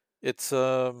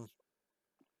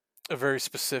very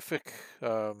specific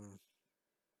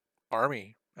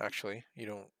army. Actually, you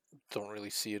don't really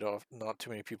see it off. Not too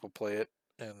many people play it,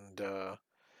 and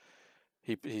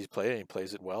he's played it and he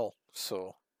plays it well.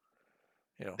 So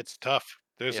you know, It's tough.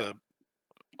 There's yeah,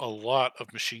 a lot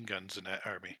of machine guns in that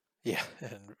army. yeah,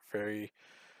 and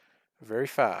very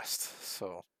fast.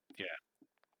 So Yeah,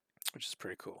 which is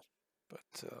pretty cool.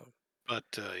 But but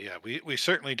yeah, we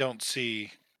certainly don't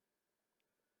see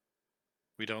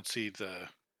the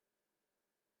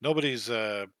nobody's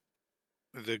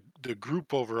the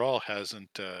group overall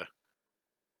hasn't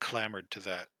clamored to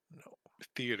that no,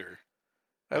 theater.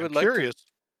 I I'm would like to. curious.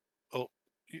 Oh,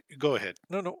 go ahead.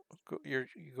 No, you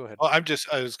go ahead. Well,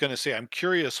 I was going to say I'm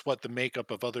curious what the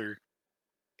makeup of other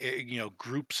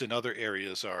groups in other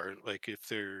areas are like if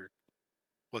they're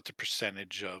what the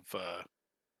percentage of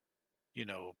you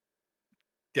know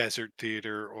desert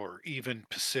theater or even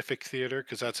Pacific theater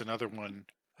because that's another one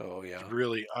Oh is yeah,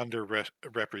 really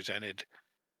underrepresented.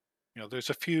 You know, there's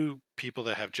a few people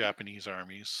that have Japanese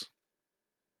armies,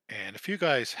 and a few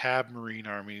guys have Marine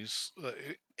armies.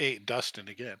 Dustin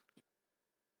again,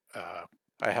 uh,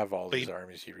 I have all but these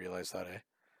armies. You realize that,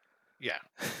 yeah,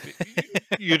 y-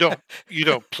 eh? you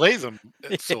don't play them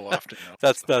Yeah, so often though.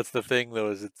 that's the thing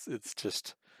though. Is it's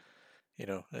just, you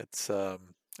know, it's I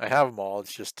have them all.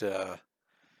 It's just a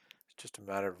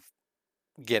matter of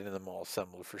getting them all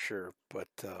assembled for sure. But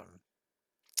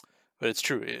it's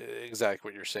true, exactly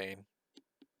what you're saying.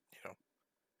 You know,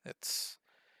 it's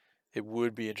it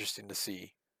would be interesting to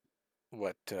see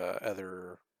what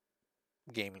other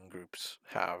gaming groups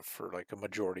have for like a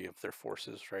majority of their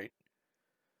forces, right?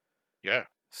 Yeah,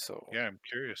 So, yeah, I'm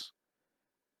curious.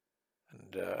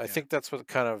 and I Yeah, think that's what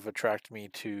kind of attracted me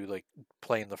to like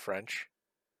playing the French.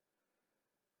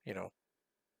 You know,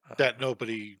 that um,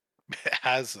 nobody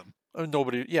has them.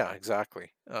 nobody, yeah,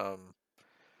 exactly.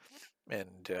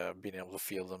 And being able to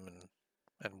feel them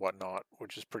and whatnot,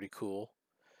 which is pretty cool.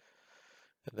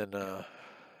 And then Yeah,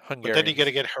 but then you got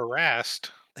to Hungarians. get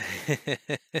harassed.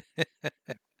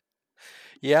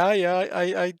 Yeah, yeah,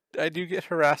 I do get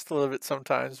harassed a little bit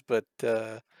sometimes, but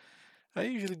I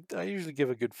usually give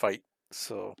a good fight.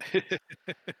 So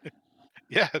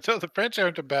Yeah, so the French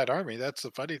aren't a bad army. That's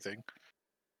the funny thing.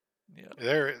 yeah,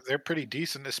 They're pretty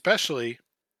decent, especially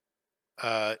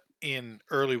in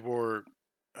early war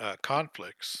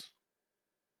conflicts.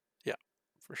 yeah,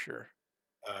 for sure.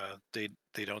 They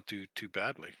don't do too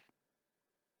badly.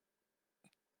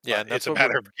 Yeah, But and it's that's a what we're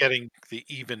matter of getting the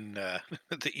even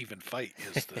the even fight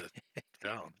is the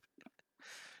challenge.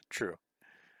 true,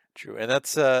 true, and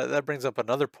that brings up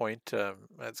another point.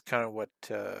 That's kind of what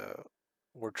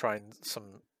we're trying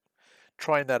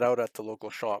that out at the local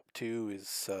shop too.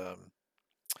 Is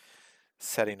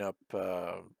setting up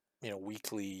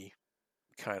weekly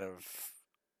kind of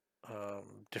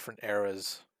different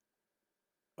eras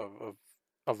of, of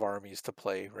of armies to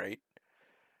play. Right,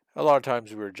 a lot of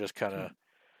times we were just kind Hmm. of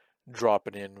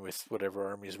dropping in with whatever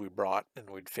armies we brought and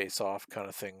we'd face off kind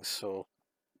of things. So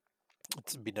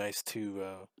it'd be nice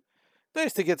to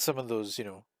get some of those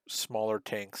smaller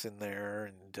tanks in there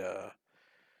and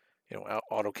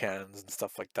autocannons and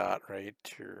stuff like that, right?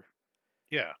 Your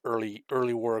Yeah, early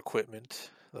war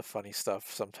equipment, the funny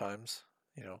stuff sometimes,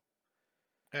 you know.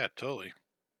 yeah, totally.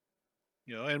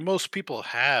 And most people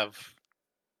have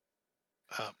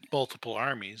multiple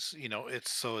armies.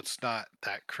 It's not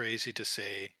that crazy to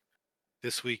say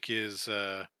this week is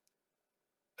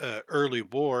early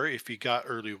war. If you got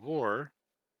early war,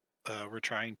 we're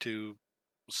trying to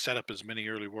set up as many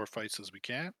early war fights as we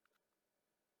can,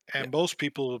 Yeah, and most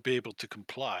people will be able to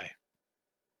comply.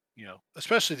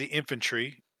 Especially the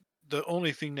infantry. The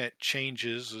only thing that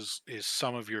changes is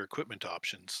some of your equipment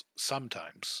options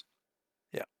sometimes,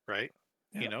 yeah, right?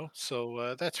 yeah.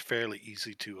 So that's fairly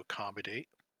easy to accommodate.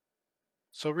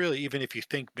 So really, even if you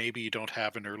think maybe you don't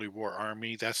have an early war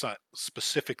army, that's not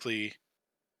specifically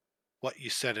what you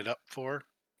set it up for.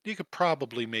 You could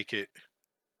probably make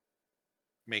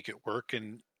it work,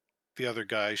 and the other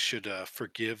guys should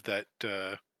forgive that.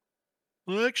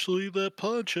 Well, actually, that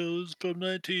poncho's from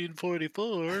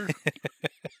 1944.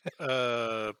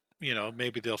 Uh,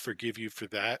 maybe they'll forgive you for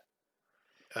that.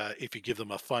 If you give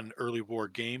them a fun early war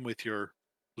game with your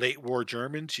late war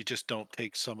Germans, you just don't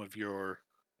take some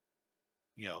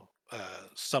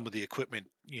of the equipment.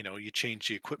 You change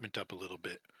the equipment up a little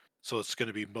bit, so it's going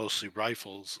to be mostly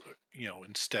rifles.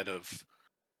 Instead of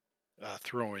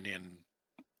throwing in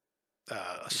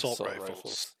The assault assault rifles.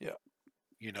 rifles. Yeah,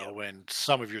 yeah. And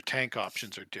some of your tank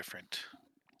options are different.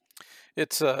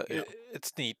 You know,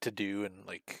 It's neat to do and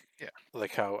like yeah,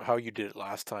 how you did it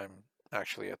last time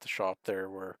actually at the shop there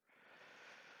where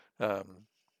um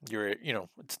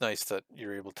it's nice that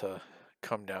you're able to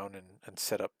come down and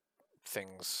set up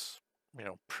things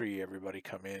pre everybody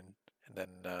come in, and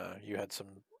then you had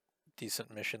some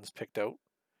decent missions picked out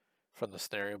from the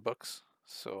scenario books,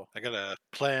 so I got a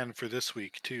plan for this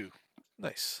week too.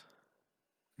 nice.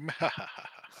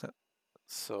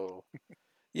 So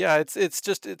yeah,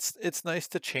 it's nice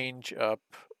to change up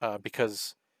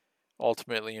because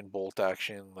ultimately in bolt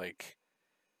action, like,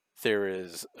 there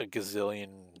is a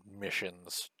gazillion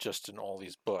missions just in all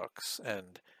these books.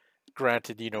 And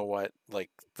granted, you know what,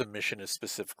 like, the mission is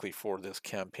specifically for this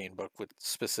campaign book with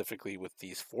specifically with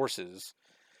these forces.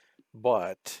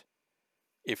 But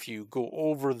if you go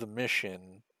over the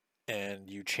mission and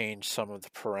you change some of the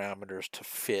parameters to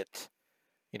fit,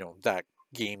 that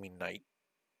gaming night,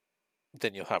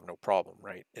 then you'll have no problem,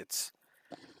 right? It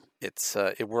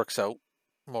works out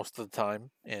most of the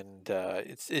time, and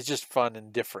it's just fun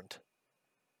and different,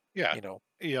 Yeah, you know.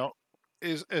 you know,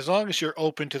 as long as you're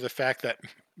open to the fact that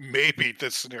maybe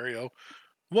this scenario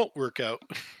won't work out.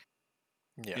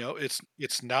 Yeah,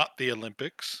 It's not the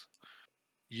Olympics.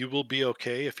 You will be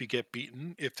okay if you get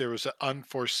beaten. If there was an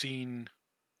unforeseen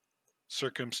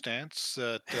circumstance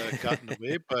that got in the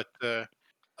way, but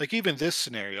like even this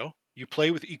scenario, you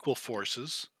play with equal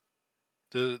forces.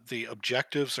 The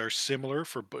objectives are similar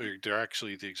they're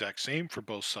actually the exact same for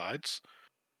both sides.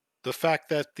 The fact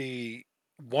that the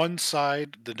one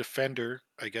side, the defender,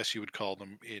 I guess you would call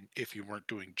them in if you weren't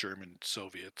doing German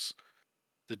Soviets,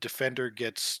 the defender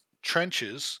gets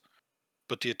trenches,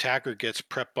 but the attacker gets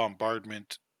prep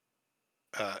bombardment.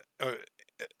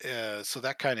 So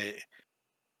that kind of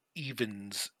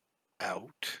evens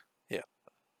out. Yeah.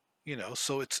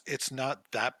 So it's not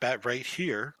that bad right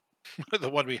here. The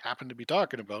one we happen to be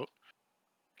talking about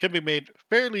can be made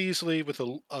fairly easily with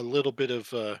a little bit of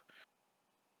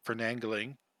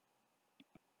finagling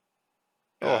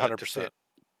Oh, to 100%.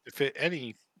 fit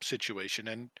any situation,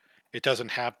 and it doesn't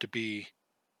have to be.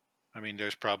 I mean,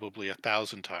 there's probably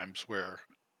 1,000 times where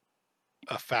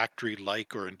a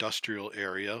factory-like or industrial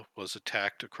area was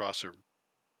attacked across a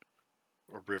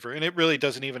river, and it really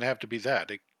doesn't even have to be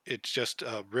that. It's just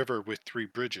a river with 3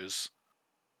 bridges.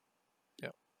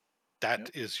 Yeah. That Yep.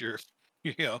 is your,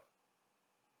 you know.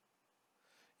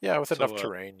 Yeah, with enough So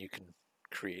terrain, you can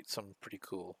create some pretty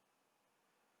cool,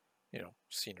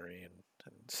 scenery and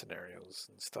scenarios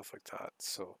and stuff like that.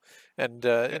 So, yeah, and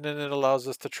then it allows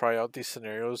us to try out these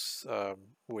scenarios,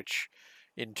 which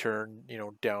in turn,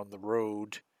 down the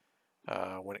road,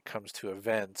 when it comes to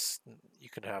events, you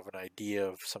can have an idea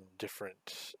of some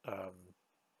different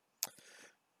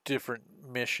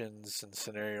missions and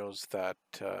scenarios that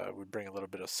would bring a little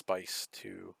bit of spice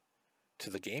to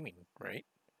the gaming, right?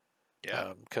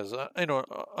 yeah, Because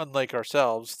unlike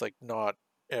ourselves, like not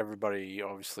everybody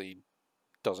obviously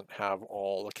doesn't have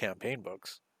all the campaign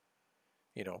books.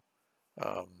 You know,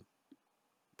 um,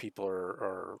 people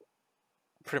are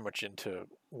pretty much into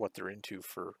what they're into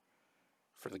for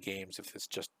the games. If it's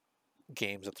just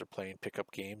games that they're playing,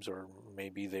 pickup games, or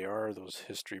maybe they are those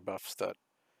history buffs that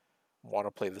want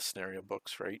to play the scenario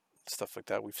books, right? Stuff like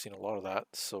that. We've seen a lot of that.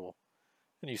 So,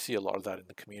 and you see a lot of that in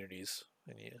the communities,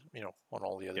 and on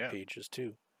all the other yeah. pages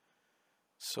too.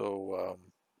 So,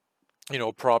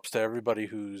 props to everybody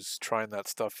who's trying that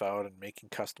stuff out and making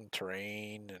custom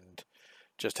terrain and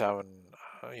just having,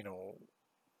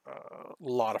 a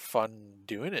lot of fun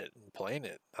doing it and playing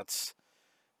it. It's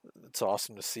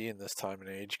awesome to see in this time and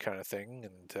age kind of thing.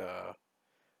 And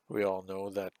we all know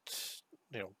that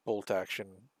bolt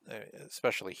action,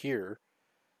 especially here,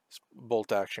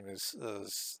 bolt action is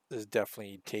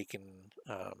definitely taken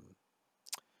a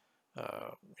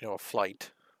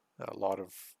flight. A lot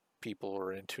of people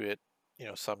are into it.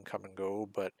 Some come and go,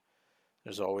 but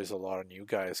there's always a lot of new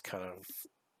guys kind of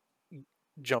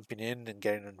jumping in and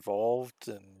getting involved,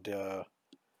 and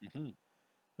Hmm.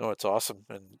 no, it's awesome.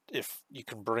 And if you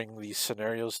can bring these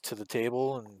scenarios to the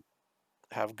table and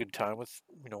have a good time with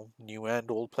new and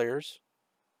old players,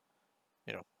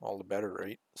 all the better,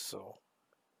 right? So,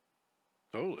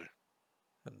 Totally.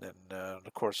 and then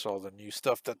of course all the new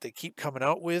stuff that they keep coming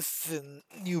out with, and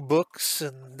new books,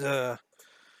 and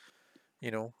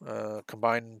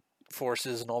combined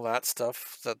forces and all that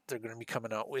stuff that they're going to be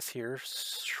coming out with here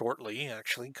shortly,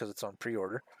 actually, because it's on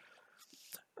pre-order.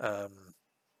 Um,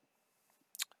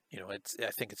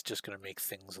 I think it's just going to make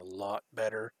things a lot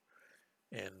better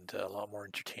and a lot more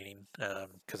entertaining.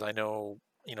 Because I know,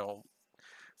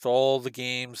 with all the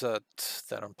games that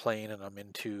I'm playing and I'm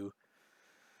into,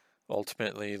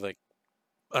 ultimately, like,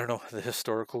 I don't know, the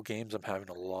historical games I'm having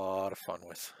a lot of fun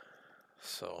with.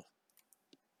 So,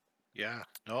 Yeah.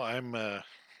 No, I'm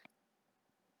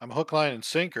hook, line, and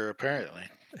sinker apparently,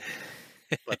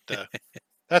 but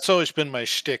that's always been my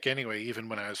shtick anyway. Even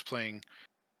when I was playing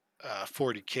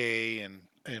 40K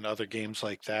and other games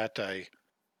like that,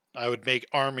 I would make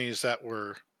armies that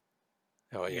were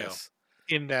oh you know yes,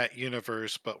 in that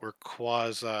universe, but were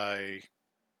quasi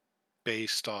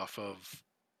based off of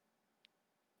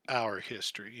our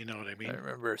history. You know what I I mean?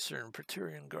 remember a certain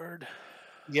Praetorian Guard.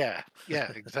 Yeah.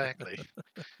 Yeah. Exactly.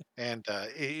 And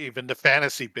even the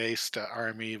fantasy-based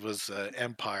army was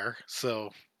Empire,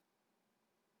 so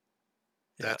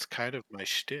Yeah, that's kind of my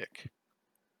shtick.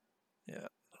 yeah,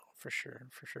 no, for sure,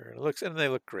 for sure. They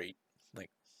look great. Like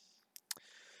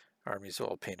armies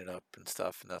all painted up and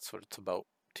stuff, and that's what it's about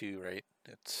too, right?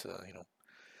 It's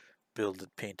build it,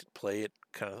 paint it, play it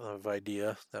kind of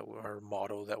idea that our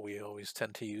motto that we always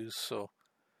tend to use. So,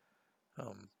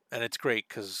 and it's great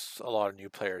because a lot of new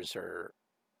players are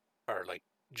like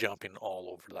jumping all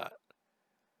over that.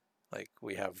 Like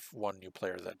we have one new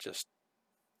player that just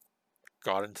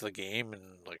got into the game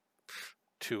and like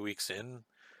 2 weeks in,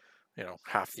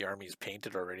 half the army is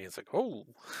painted already. It's like, oh,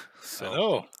 I so.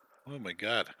 know. Oh my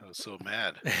god, I was so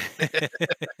mad.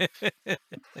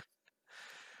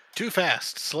 Too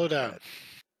fast. Slow down.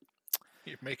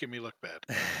 You're making me look bad.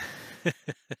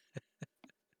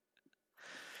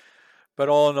 But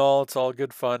all in all, it's all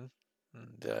good fun,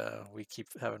 and we keep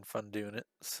having fun doing it.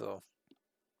 So,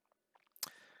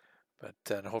 but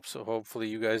and hopefully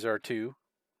you guys are too,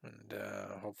 and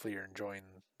hopefully you're enjoying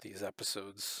these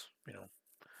episodes.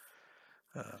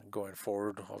 going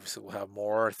forward. Obviously, we'll have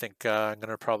more. I think I'm going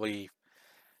to probably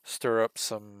stir up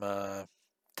some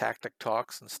tactic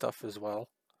talks and stuff as well.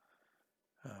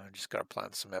 Just got to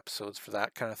plan some episodes for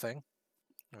that kind of thing.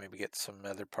 Maybe get some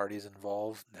other parties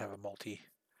involved and have a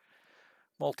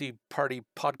multi-party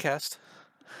podcast.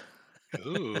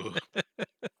 Ooh.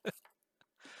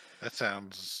 That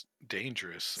sounds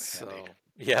dangerous. So Andy.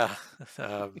 yeah,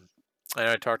 and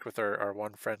I talked with our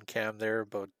one friend Cam there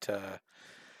about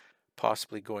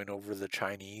possibly going over the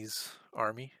Chinese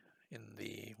army in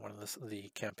one of the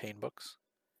campaign books.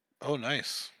 Oh,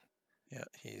 nice. Yeah,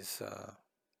 he's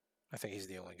I think he's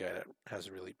the only guy that has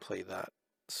really played that.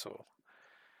 So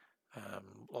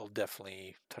I'll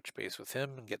definitely touch base with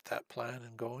him and get that plan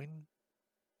and going.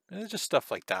 And it's just stuff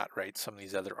like that, right? Some of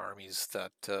these other armies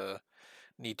that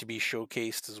need to be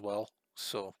showcased as well.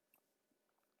 So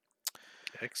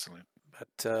Excellent.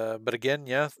 but again,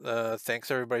 yeah. Thanks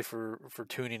everybody for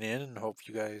tuning in, and hope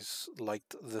you guys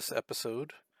liked this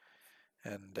episode.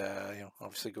 And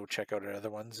obviously go check out our other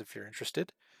ones if you're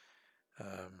interested.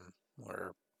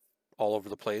 We're all over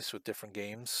the place with different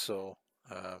games, so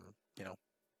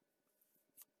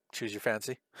choose your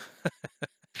fancy.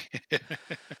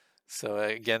 So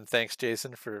again, thanks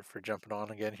Jason for jumping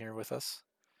on again here with us.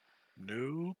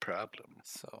 No problem.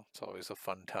 So it's always a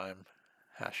fun time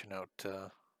hashing out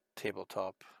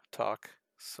tabletop talk.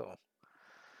 So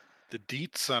The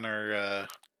deets on our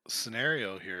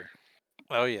scenario here.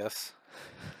 oh yes.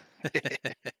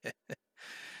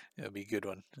 It'll be a good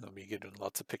one.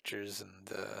 Lots of pictures and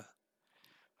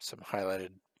some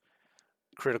highlighted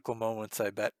critical moments,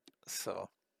 I bet. So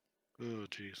Oh,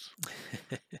 jeez.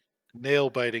 Nail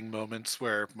biting moments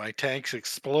where my tanks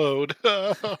explode.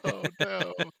 Oh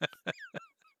no.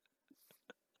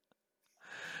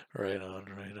 Right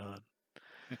on.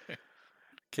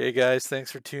 Okay, guys,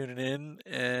 thanks for tuning in,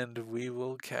 and we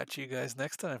will catch you guys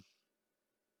next time.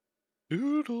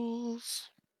 Doodles.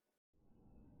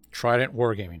 Trident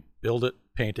Wargaming. Build it,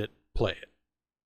 paint it, play it.